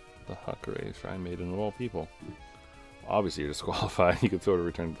 The Hakure Shrine Maiden of all people. Obviously you're disqualified. You can feel to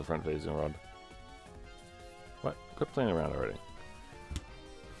return to the front facing rod. What? Quit playing around already.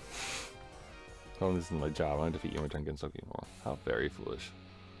 Oh, this is my job. I want to defeat you and return Gensuko more. How very foolish.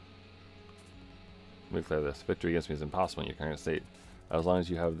 Let me clear this. Victory against me is impossible in your current state. As long as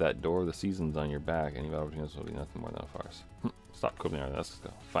you have that door of the seasons on your back, any battle between us will be nothing more than a farce. Stop quibbling around. Let's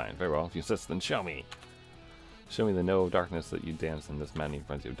go. Fine, very well. If you insist, then show me. Show me the no of darkness that you dance in this maddening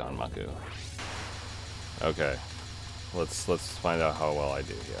frenzy of Danmaku. Okay. Let's find out how well I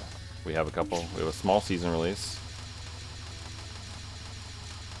do here. We have a small season release.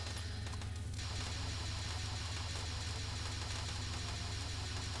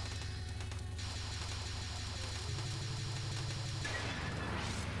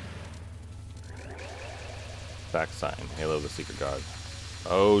 Back sign, Halo the Secret God.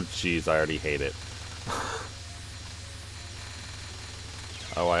 Oh jeez, I already hate it.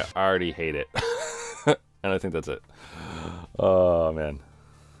 Oh, I already hate it. And I think that's it. Oh man.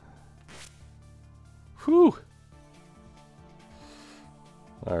 Whew.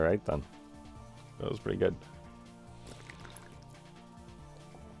 Alright then. That was pretty good.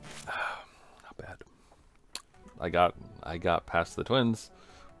 Not bad. I got past the twins.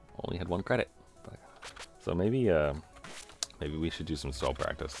 Only had 1 credit. So maybe we should do some spell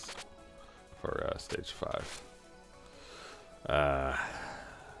practice for stage 5.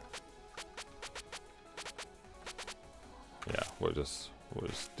 Yeah, we'll just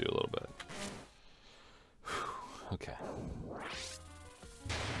do a little bit. Okay.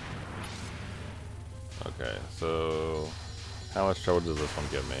 Okay, so how much trouble does this one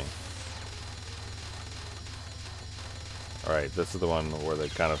give me? All right, this is the one where they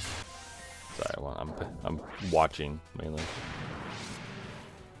kind of. Sorry, well, I'm watching mainly.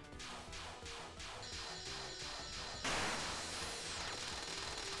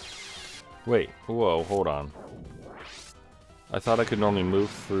 Wait, whoa, hold on. I thought I could normally move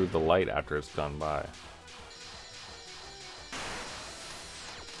through the light after it's gone by.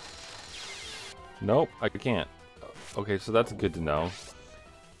 Nope, I can't. Okay, so that's good to know.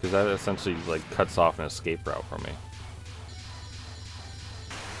 Because that essentially like cuts off an escape route for me.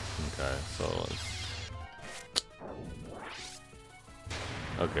 Okay, so let's...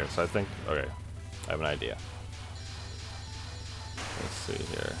 Okay, so I think... Okay, I have an idea. Let's see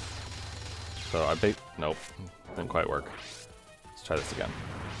here. So I think... Nope, didn't quite work. Let's try this again.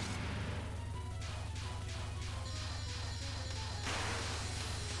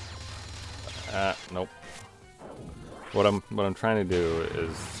 Nope. What I'm trying to do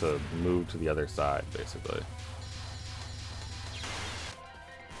is to move to the other side, basically.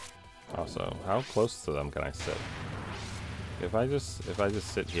 Also, how close to them can I sit? If I just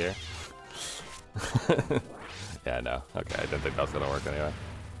sit here. Yeah, no. Okay, I didn't think that was gonna work anyway.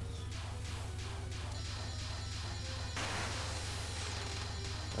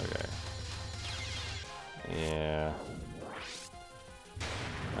 Okay. Yeah.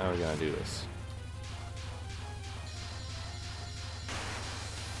 How are we gonna do this?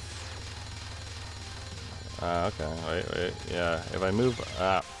 Okay, wait, yeah, if I move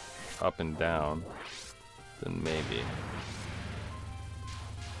up and down, then maybe.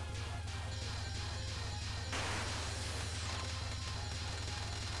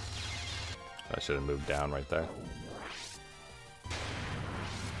 I should have moved down right there.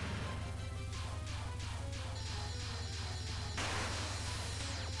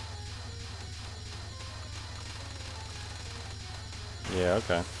 Yeah,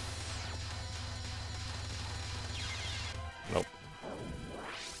 okay. Nope.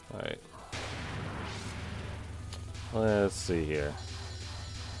 Alright. Let's see here.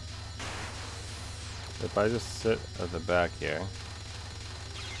 If I just sit at the back here.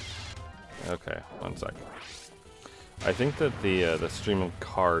 Okay, one sec. I think that the stream of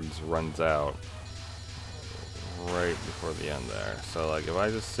cards runs out right before the end there. So like if I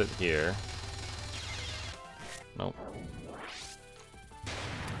just sit here. Nope.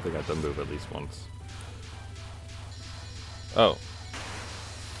 I think I have to move at least once. Oh.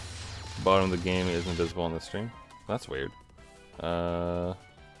 Bottom of the game is invisible on the stream? That's weird. Let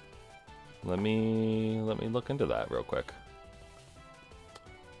me look into that real quick.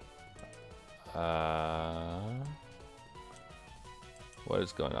 What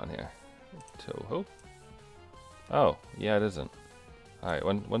is going on here? Touhou? Oh, yeah, it isn't. Alright,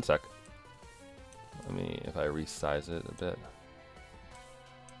 one sec. Let me, if I resize it a bit.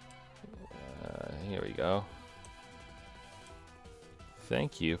 Here we go.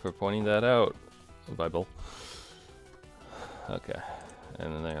 Thank you for pointing that out, Bible. Okay,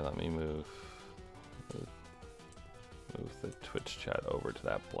 and then there, let me move the Twitch chat over to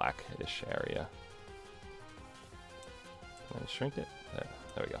that blackish area. Can I shrink it?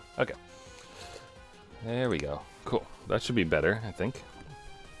 There we go. Okay. There we go. Cool. That should be better, I think.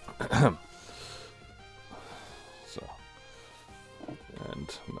 So,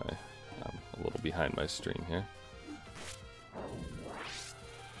 and I'm a little behind my stream here.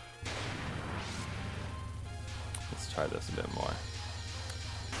 Let's try this a bit more.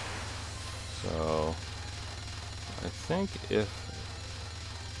 So, I think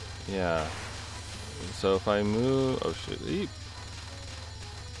yeah. So if I move, oh shit, eep.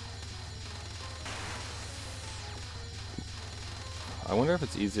 I wonder if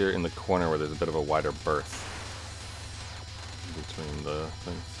it's easier in the corner where there's a bit of a wider berth between the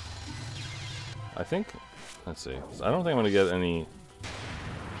things. I think, let's see. So I don't think I'm gonna get any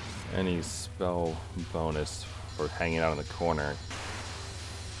spell bonus for hanging out in the corner,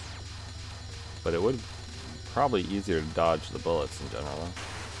 but it would probably easier to dodge the bullets in general.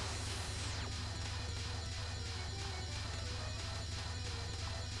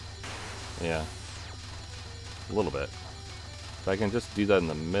 Yeah, a little bit. If I can just do that in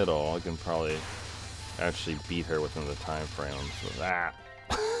the middle, I can probably actually beat her within the time frame. So that.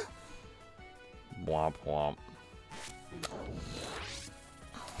 Womp womp.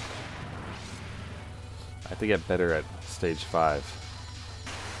 I have to get better at stage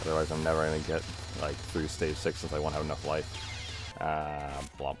 5. Otherwise I'm never gonna get like through stage 6 since I won't have enough life.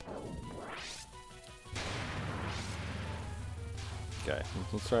 Blump. Okay,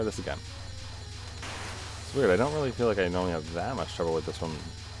 let's try this again. It's weird, I don't really feel like I normally have that much trouble with this one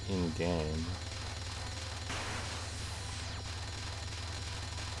in game.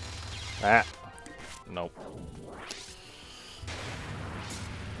 Ah! Nope.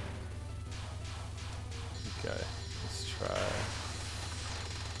 Okay, let's try.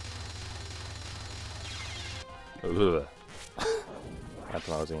 That's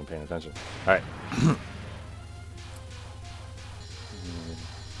when I wasn't even paying attention. Alright.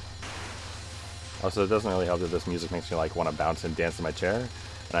 Also, it doesn't really help that this music makes me like want to bounce and dance in my chair, and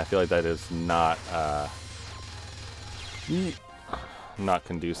I feel like that is not not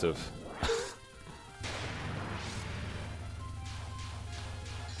conducive.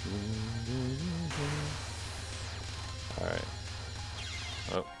 Alright.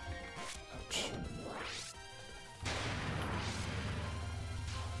 Oh. Ouch.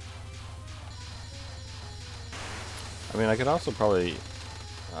 I mean, I could also probably...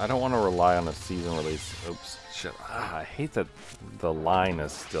 I don't want to rely on a season release. Oops. Shit. I hate that the line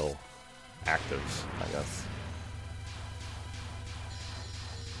is still active, I guess.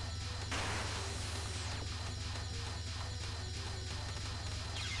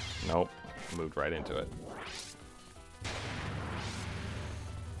 Nope. Moved right into it.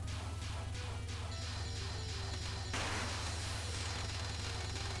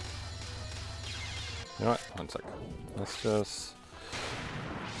 You know what? 1 sec.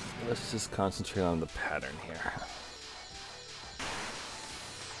 Let's just concentrate on the pattern here.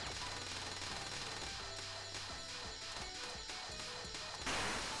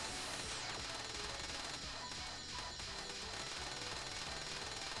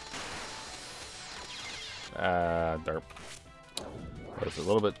 Derp. That's a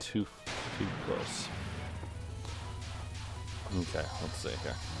little bit too close. Okay, let's see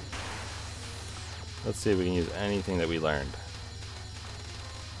here. Let's see if we can use anything that we learned.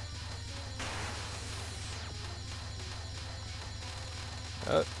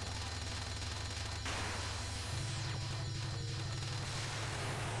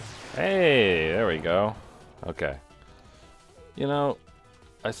 Hey, there we go. Okay. You know,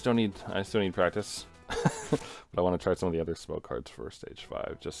 I still need practice. But I want to try some of the other smoke cards for stage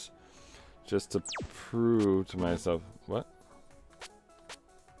 5, just to prove to myself. What?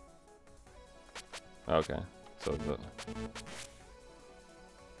 Okay, so the... Okay,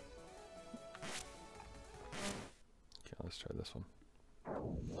 let's try this one.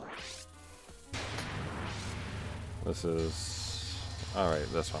 This is... Alright,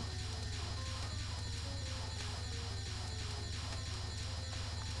 this one.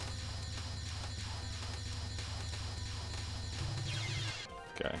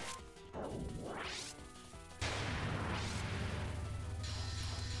 Okay.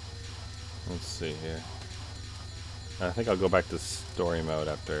 Let's see here. I think I'll go back to story mode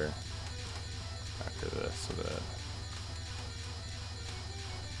after this.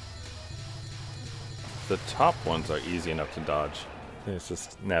 The top ones are easy enough to dodge. It's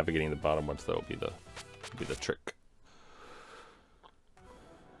just navigating the bottom ones that will be the trick.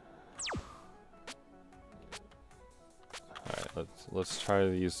 Alright, let's try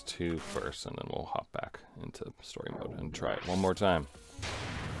these 2 first, and then we'll hop back into story mode and try it one more time.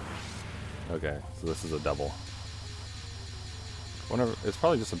 Okay, so this is a double. It's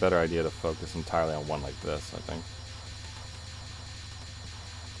probably just a better idea to focus entirely on one like this, I think.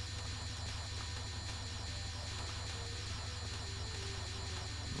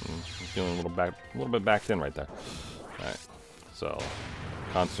 I'm feeling a little bit backed in right there. Alright, so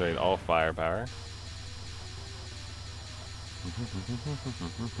concentrate all firepower.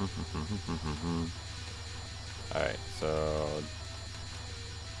 Alright, so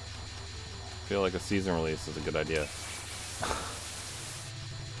I feel like a season release is a good idea.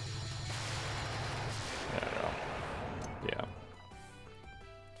 There we go. Yeah.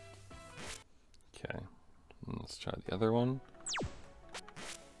 Okay. Let's try the other one.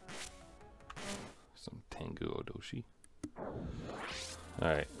 Some Tengu Odoshi.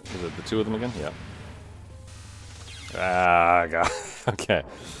 Alright. Is it the 2 of them again? Yeah. Ah, God. Okay.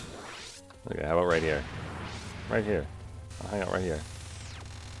 Okay, how about right here? Right here. I'll hang out right here.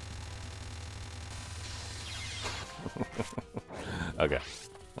 Okay,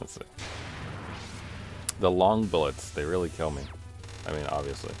 let's see. The long bullets, they really kill me. I mean,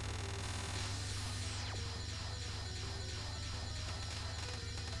 obviously.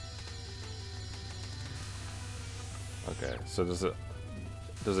 Okay, so does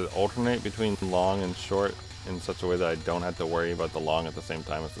it alternate between long and short in such a way that I don't have to worry about the long at the same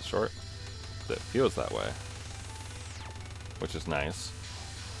time as the short? It feels that way, which is nice.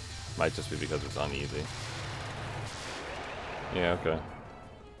 Might just be because it's uneasy. Yeah, okay.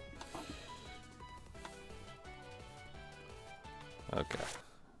 Okay.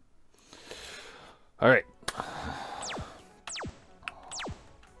 Alright.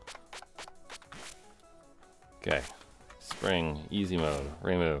 Okay. Spring, easy mode,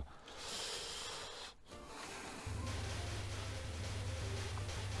 remove.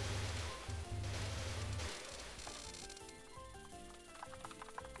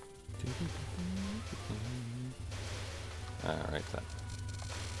 Alright then.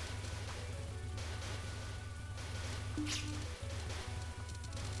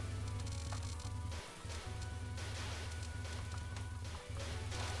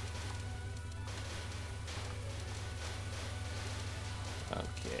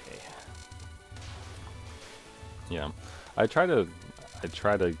 Yeah, I try to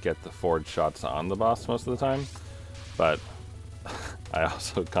get the forward shots on the boss most of the time, but I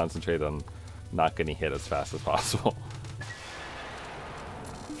also concentrate on not getting hit as fast as possible,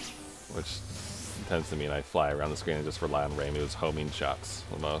 which tends to mean I fly around the screen and just rely on Reimu's homing shots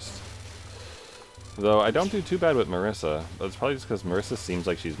the most. Though I don't do too bad with Marissa, but it's probably just because Marissa seems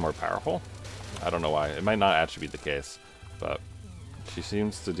like she's more powerful. I don't know why. It might not actually be the case, but she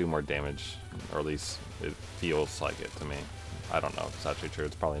seems to do more damage, or at least it feels like it to me. I don't know if it's actually true.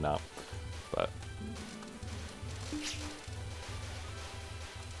 It's probably not, but...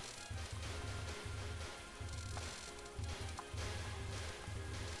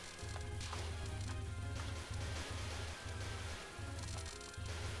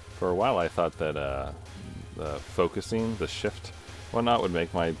 For a while I thought that the focusing, the shift, whatnot would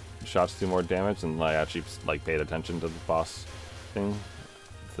make my shots do more damage, and I actually like paid attention to the boss thing,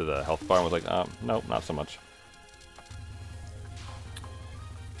 to the health bar, and was like, nope, not so much.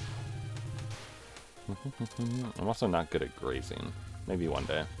 I'm also not good at grazing. Maybe one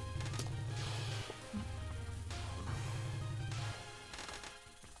day.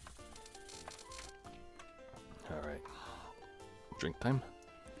 Alright. Drink time.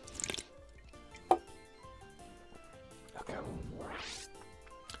 Okay.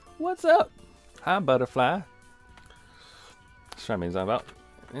 What's up? Hi, butterfly. This try means I'm about.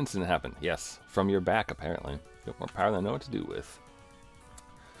 An incident happened. Yes. From your back, apparently. You got more power than I know what to do with.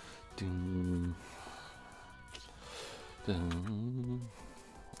 Dun. Dun.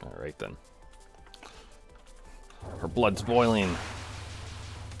 Alright then. Her blood's boiling.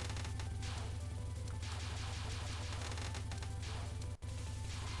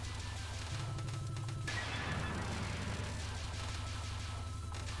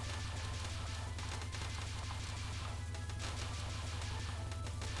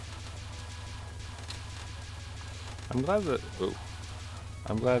 I'm glad that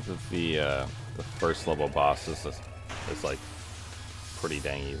the first level boss is like pretty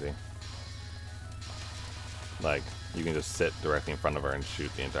dang easy. Like you can just sit directly in front of her and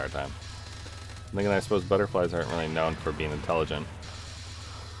shoot the entire time. I'm thinking I suppose butterflies aren't really known for being intelligent.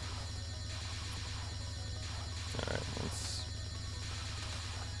 Alright, let's...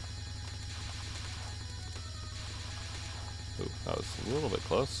 Ooh, that was a little bit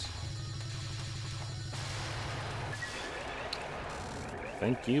close.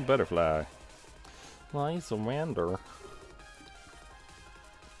 Thank you, butterfly. I surrender.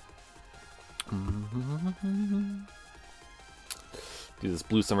 Dude, this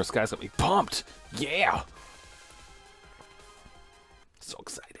blue summer sky's got me pumped! Yeah! So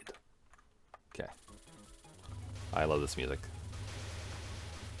excited. Okay. I love this music.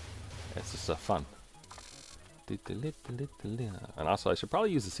 It's just so fun. And also, I should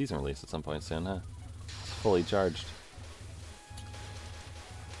probably use the season release at some point soon, huh? It's fully charged.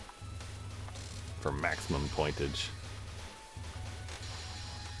 For maximum pointage.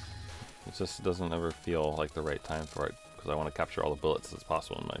 It just doesn't ever feel like the right time for it, because I want to capture all the bullets as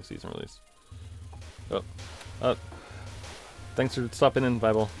possible in my season release. Oh. Thanks for stopping in,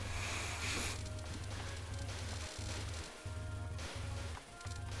 Bible.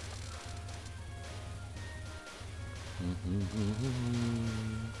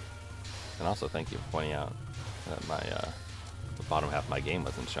 And also thank you for pointing out that my the bottom half of my game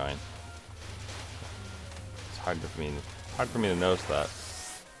wasn't showing. It's hard for me to notice that.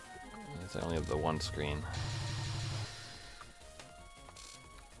 I only have the one screen.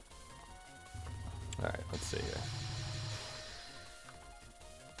 Alright, let's see here.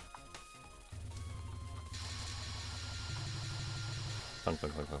 Thunk,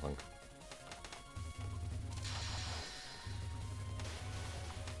 thunk, thunk, thunk, thunk.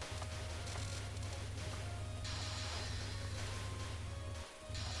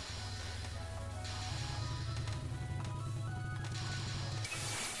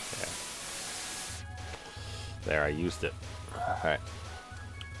 There, I used it. Alright.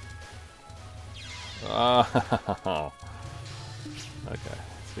 Oh. Okay,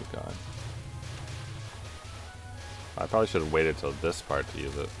 let's keep going. I probably should have waited till this part to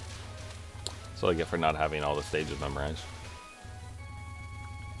use it. That's what I get for not having all the stages memorized.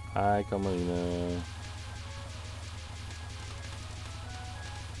 Hi, Kamelina.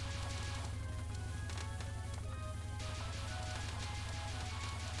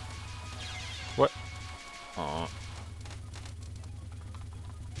 What? Aw.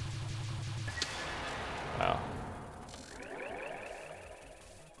 Wow.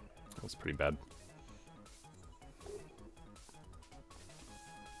 That's pretty bad.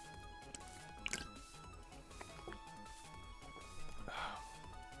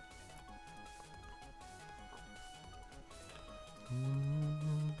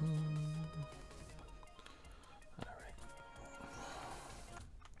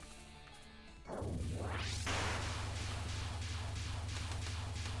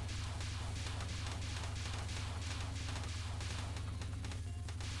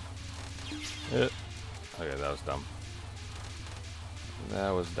 that was dumb. That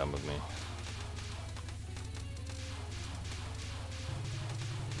was dumb of me.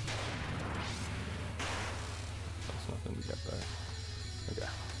 There's nothing to get there. Okay.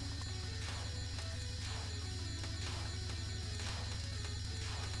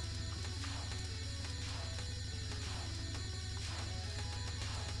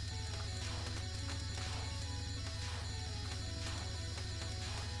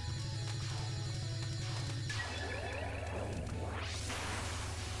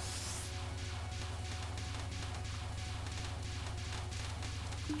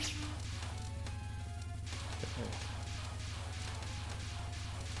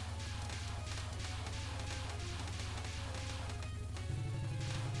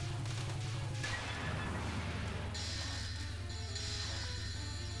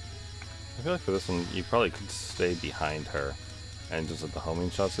 I feel like for this one, you probably could stay behind her and just let the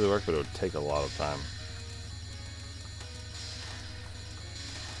homing shots do the work, but it would take a lot of time.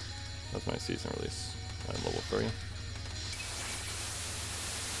 That's my season release at level 3.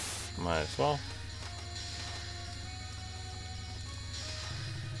 Might as well.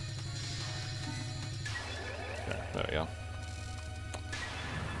 Okay, there we go.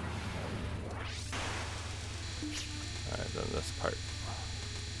 Alright, then this part.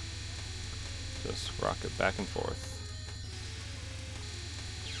 Just rock it back and forth.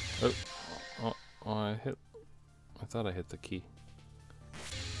 Oh, I thought I hit the key.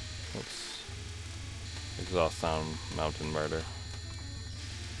 Oops. Exhaust sound, mountain murder.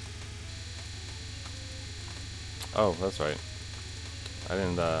 Oh, that's right. I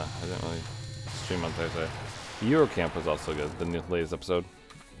didn't really stream on Thursday. Eurocamp was also good. The new latest episode.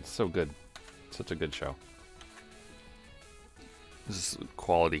 It's so good. Such a good show. This is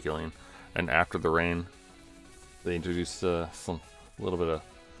quality killing. And after the rain, they introduced a little bit of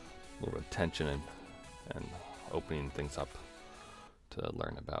tension and opening things up to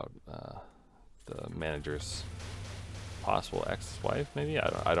learn about the manager's possible ex-wife. Maybe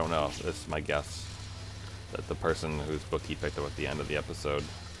I don't know. This is my guess that the person whose book he picked up at the end of the episode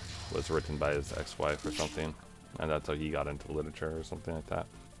was written by his ex-wife or something, and that's how he got into literature or something like that.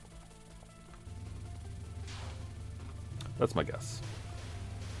 That's my guess.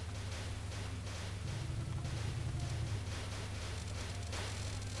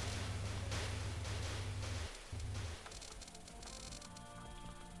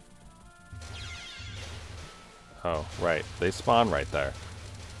 Oh, right. They spawn right there.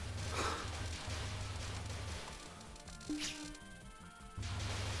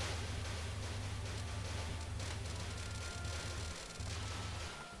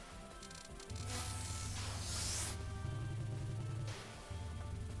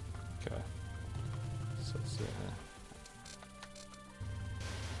 Okay. So let's see here.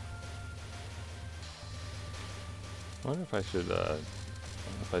 I wonder if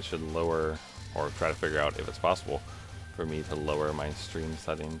I should lower or try to figure out if it's possible for me to lower my stream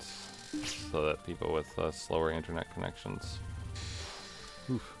settings so that people with slower internet connections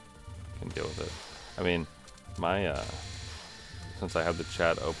can deal with it. I mean, my since I have the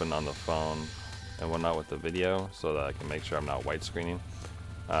chat open on the phone and whatnot with the video, so that I can make sure I'm not widescreening.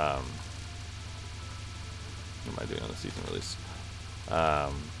 What am I doing on the season release?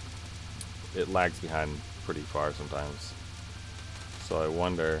 It lags behind pretty far sometimes, so I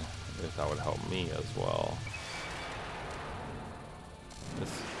wonder if that would help me as well.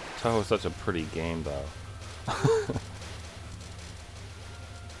 Touhou is such a pretty game, though.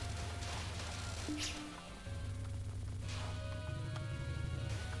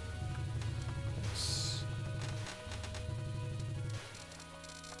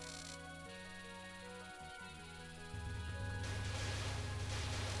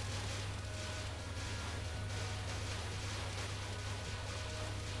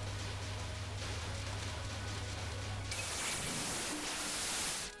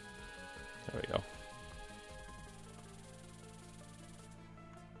 There we go.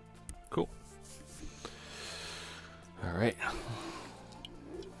 Cool. All right.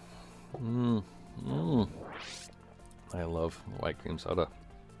 I love white cream soda.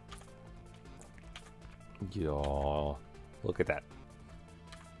 Y'all, look at that.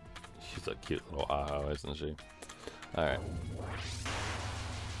 She's a cute little aho, isn't she? All right.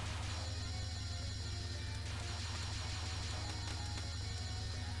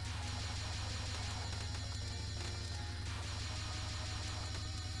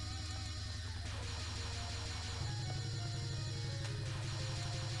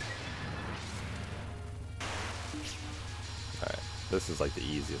 This is like the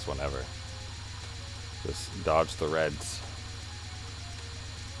easiest one ever. Just dodge the reds.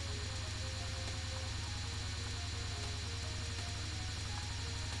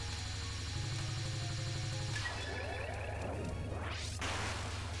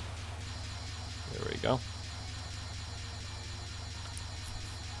 There we go.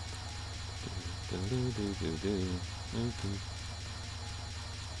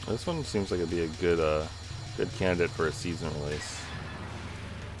 This one seems like it'd be a good candidate for a season release.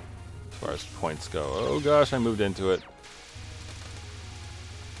 As far as points go. Oh gosh, I moved into it.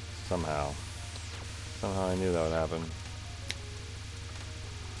 Somehow I knew that would happen.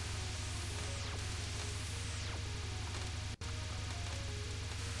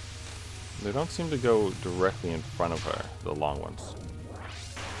 They don't seem to go directly in front of her, the long ones.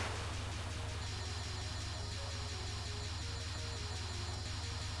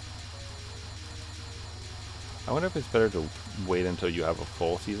 I wonder if it's better to wait until you have a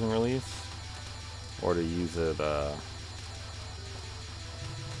full season release, or to use it, did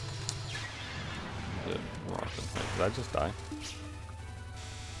I just die?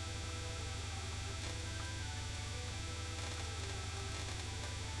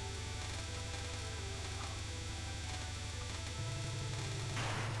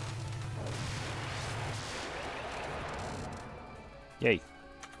 Yay.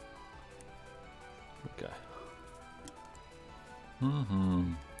 Okay.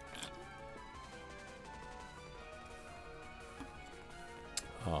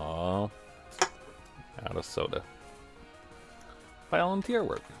 Aww. Out of soda. Volunteer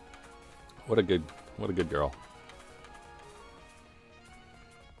work. What a good girl.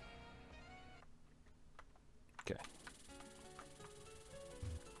 Okay.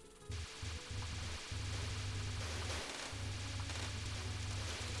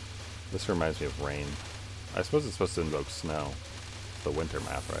 This reminds me of rain. I suppose it's supposed to invoke snow. The winter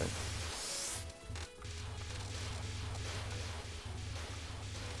map, right?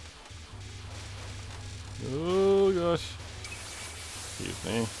 Oh gosh. Excuse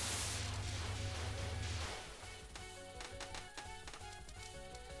me.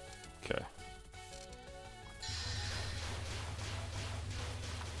 Okay.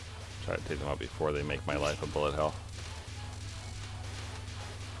 Try to take them out before they make my life a bullet hell.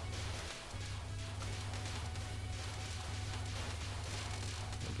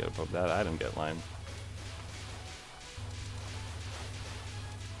 Get above that item get line.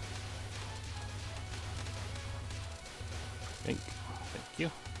 Thank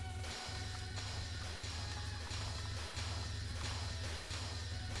you.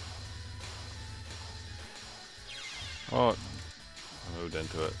 Oh, I moved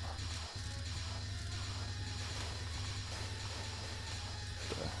into it.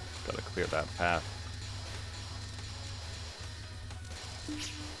 Gotta clear that path.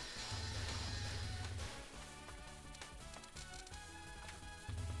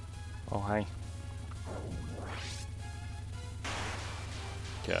 Oh, hi.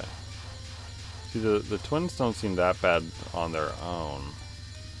 Okay. See, the twins don't seem that bad on their own.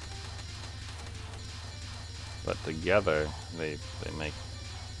 But together, they make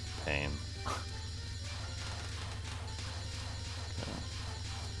pain. Okay.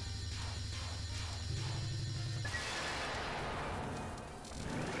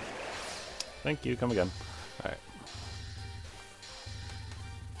 Thank you, come again. Alright.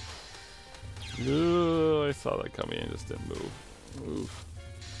 Ooh, I saw that coming and just didn't move.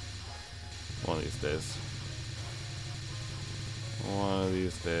 One of these days. One of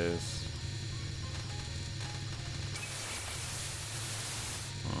these days.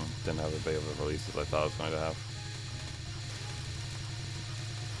 Didn't have as big of a release as I thought I was going to have.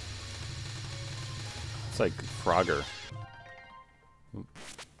 It's like Frogger.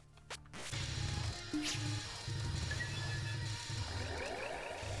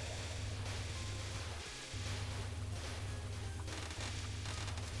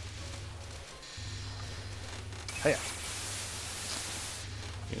 Hiya!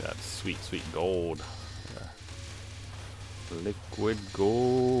 Give me that sweet, sweet gold. Yeah. Liquid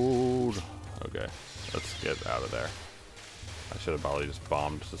gold. Okay, let's get out of there. I should have probably just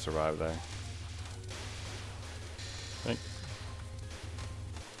bombed to survive there. Think.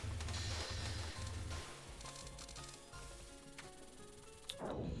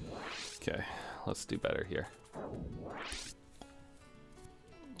 Okay, let's do better here.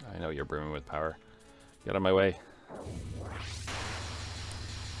 I know you're brimming with power. Get out of my way.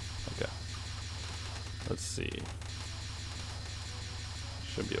 Okay. Let's see.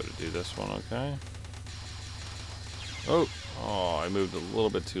 Should be able to do this one okay. Oh! Oh, I moved a little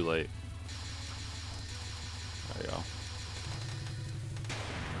bit too late. There you go.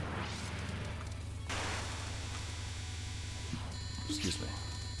 Excuse me.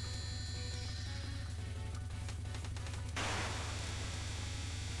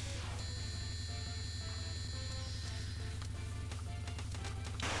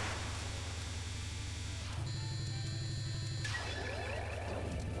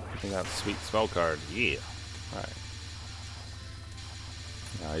 I got sweet spell card. Yeah. Alright.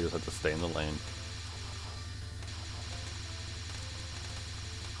 Now you just have to stay in the lane.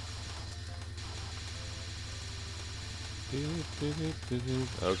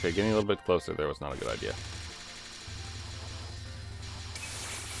 Okay, getting a little bit closer there was not a good idea.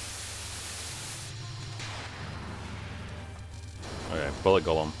 Okay, bullet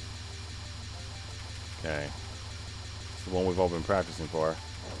golem. Okay. It's the one we've all been practicing for.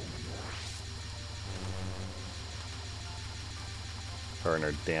 Her and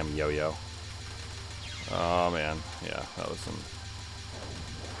her damn yo-yo. Oh man, yeah, that was some...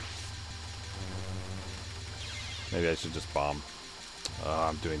 Maybe I should just bomb. Oh,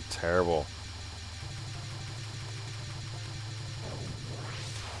 I'm doing terrible.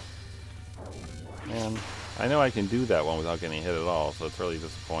 Man, I know I can do that one without getting hit at all, so it's really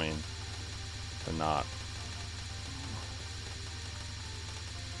disappointing to not.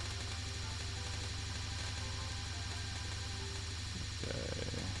 Okay.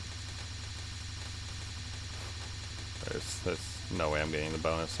 There's no way I'm getting the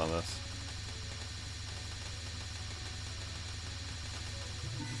bonus on this.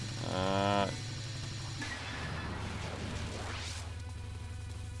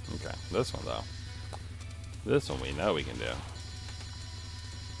 Okay, this one though. This one we know we can do.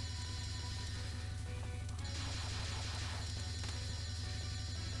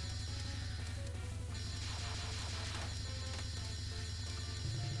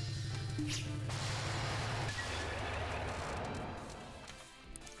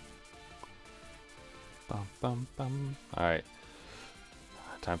 Bum bum bum. Alright.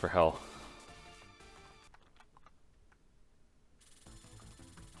 Time for hell.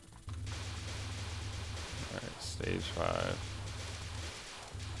 Alright, stage 5. I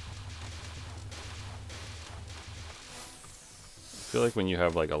feel like when you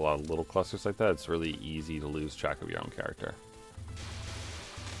have like a lot of little clusters like that, it's really easy to lose track of your own character.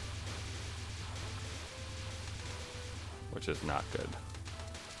 Which is not good.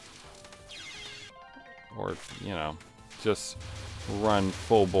 Or, you know, just run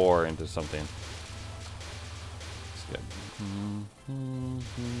full bore into something. Skip.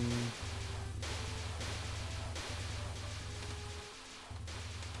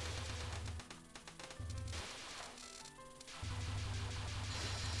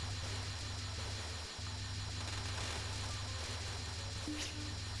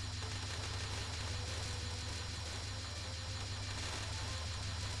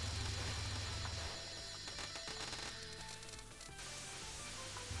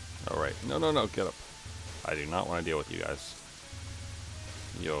 Alright, no, get up. I do not want to deal with you guys.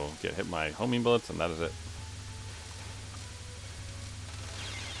 You'll get hit by homing bullets and that is it.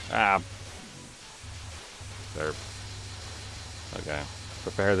 Ah! There. Okay.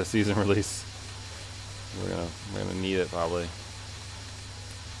 Prepare the season release. We're gonna need it probably.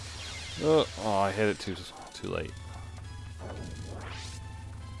 Oh, I hit it too late.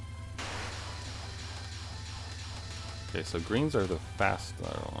 Okay, so greens are the faster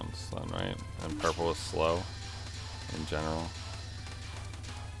ones then, right? And purple is slow in general.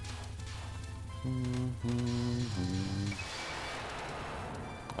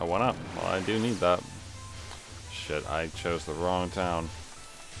 I went up. Well, I do need that. Shit, I chose the wrong town.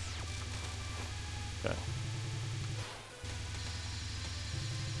 Okay.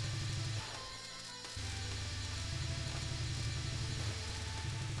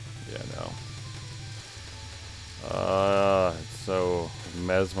 Yeah, no. It's so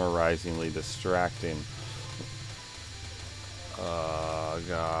mesmerizingly distracting. Oh,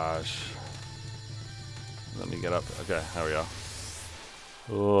 gosh. Let me get up. Okay, there we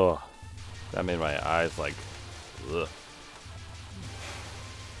go. Ugh. That made my eyes like... Ugh.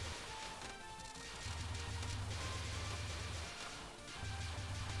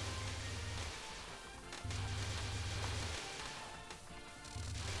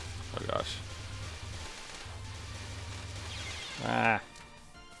 Oh, gosh. Ah.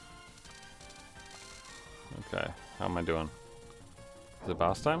 Okay, how am I doing? Is it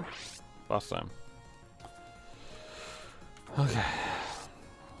boss time? Boss time. Okay.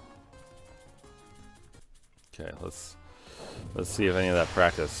 Okay, let's see if any of that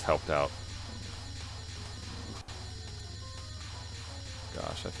practice helped out.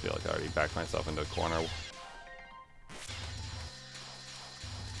 Gosh, I feel like I already backed myself into a corner.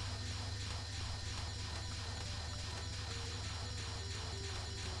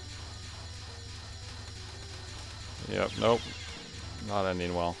 Yep, nope. Not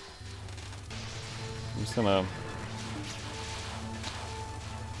ending well. I'm just gonna...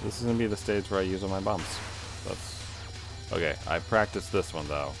 This is gonna be the stage where I use all my bombs. That's... Okay, I practiced this one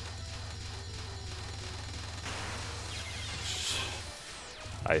though.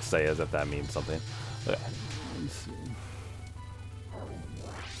 I say as if that means something. Okay. Let's see.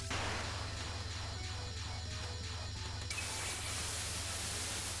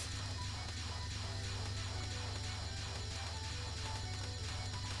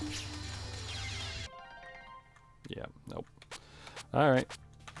 Yeah, nope. Alright.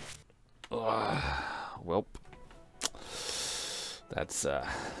 Welp. That's,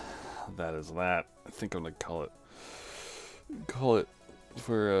 that is that. I think I'm gonna call it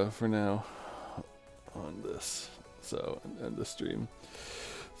for now on this. So, end the stream.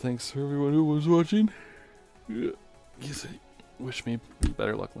 Thanks for everyone who was watching. Yeah. Wish me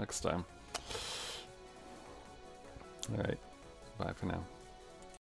better luck next time. Alright. Bye for now.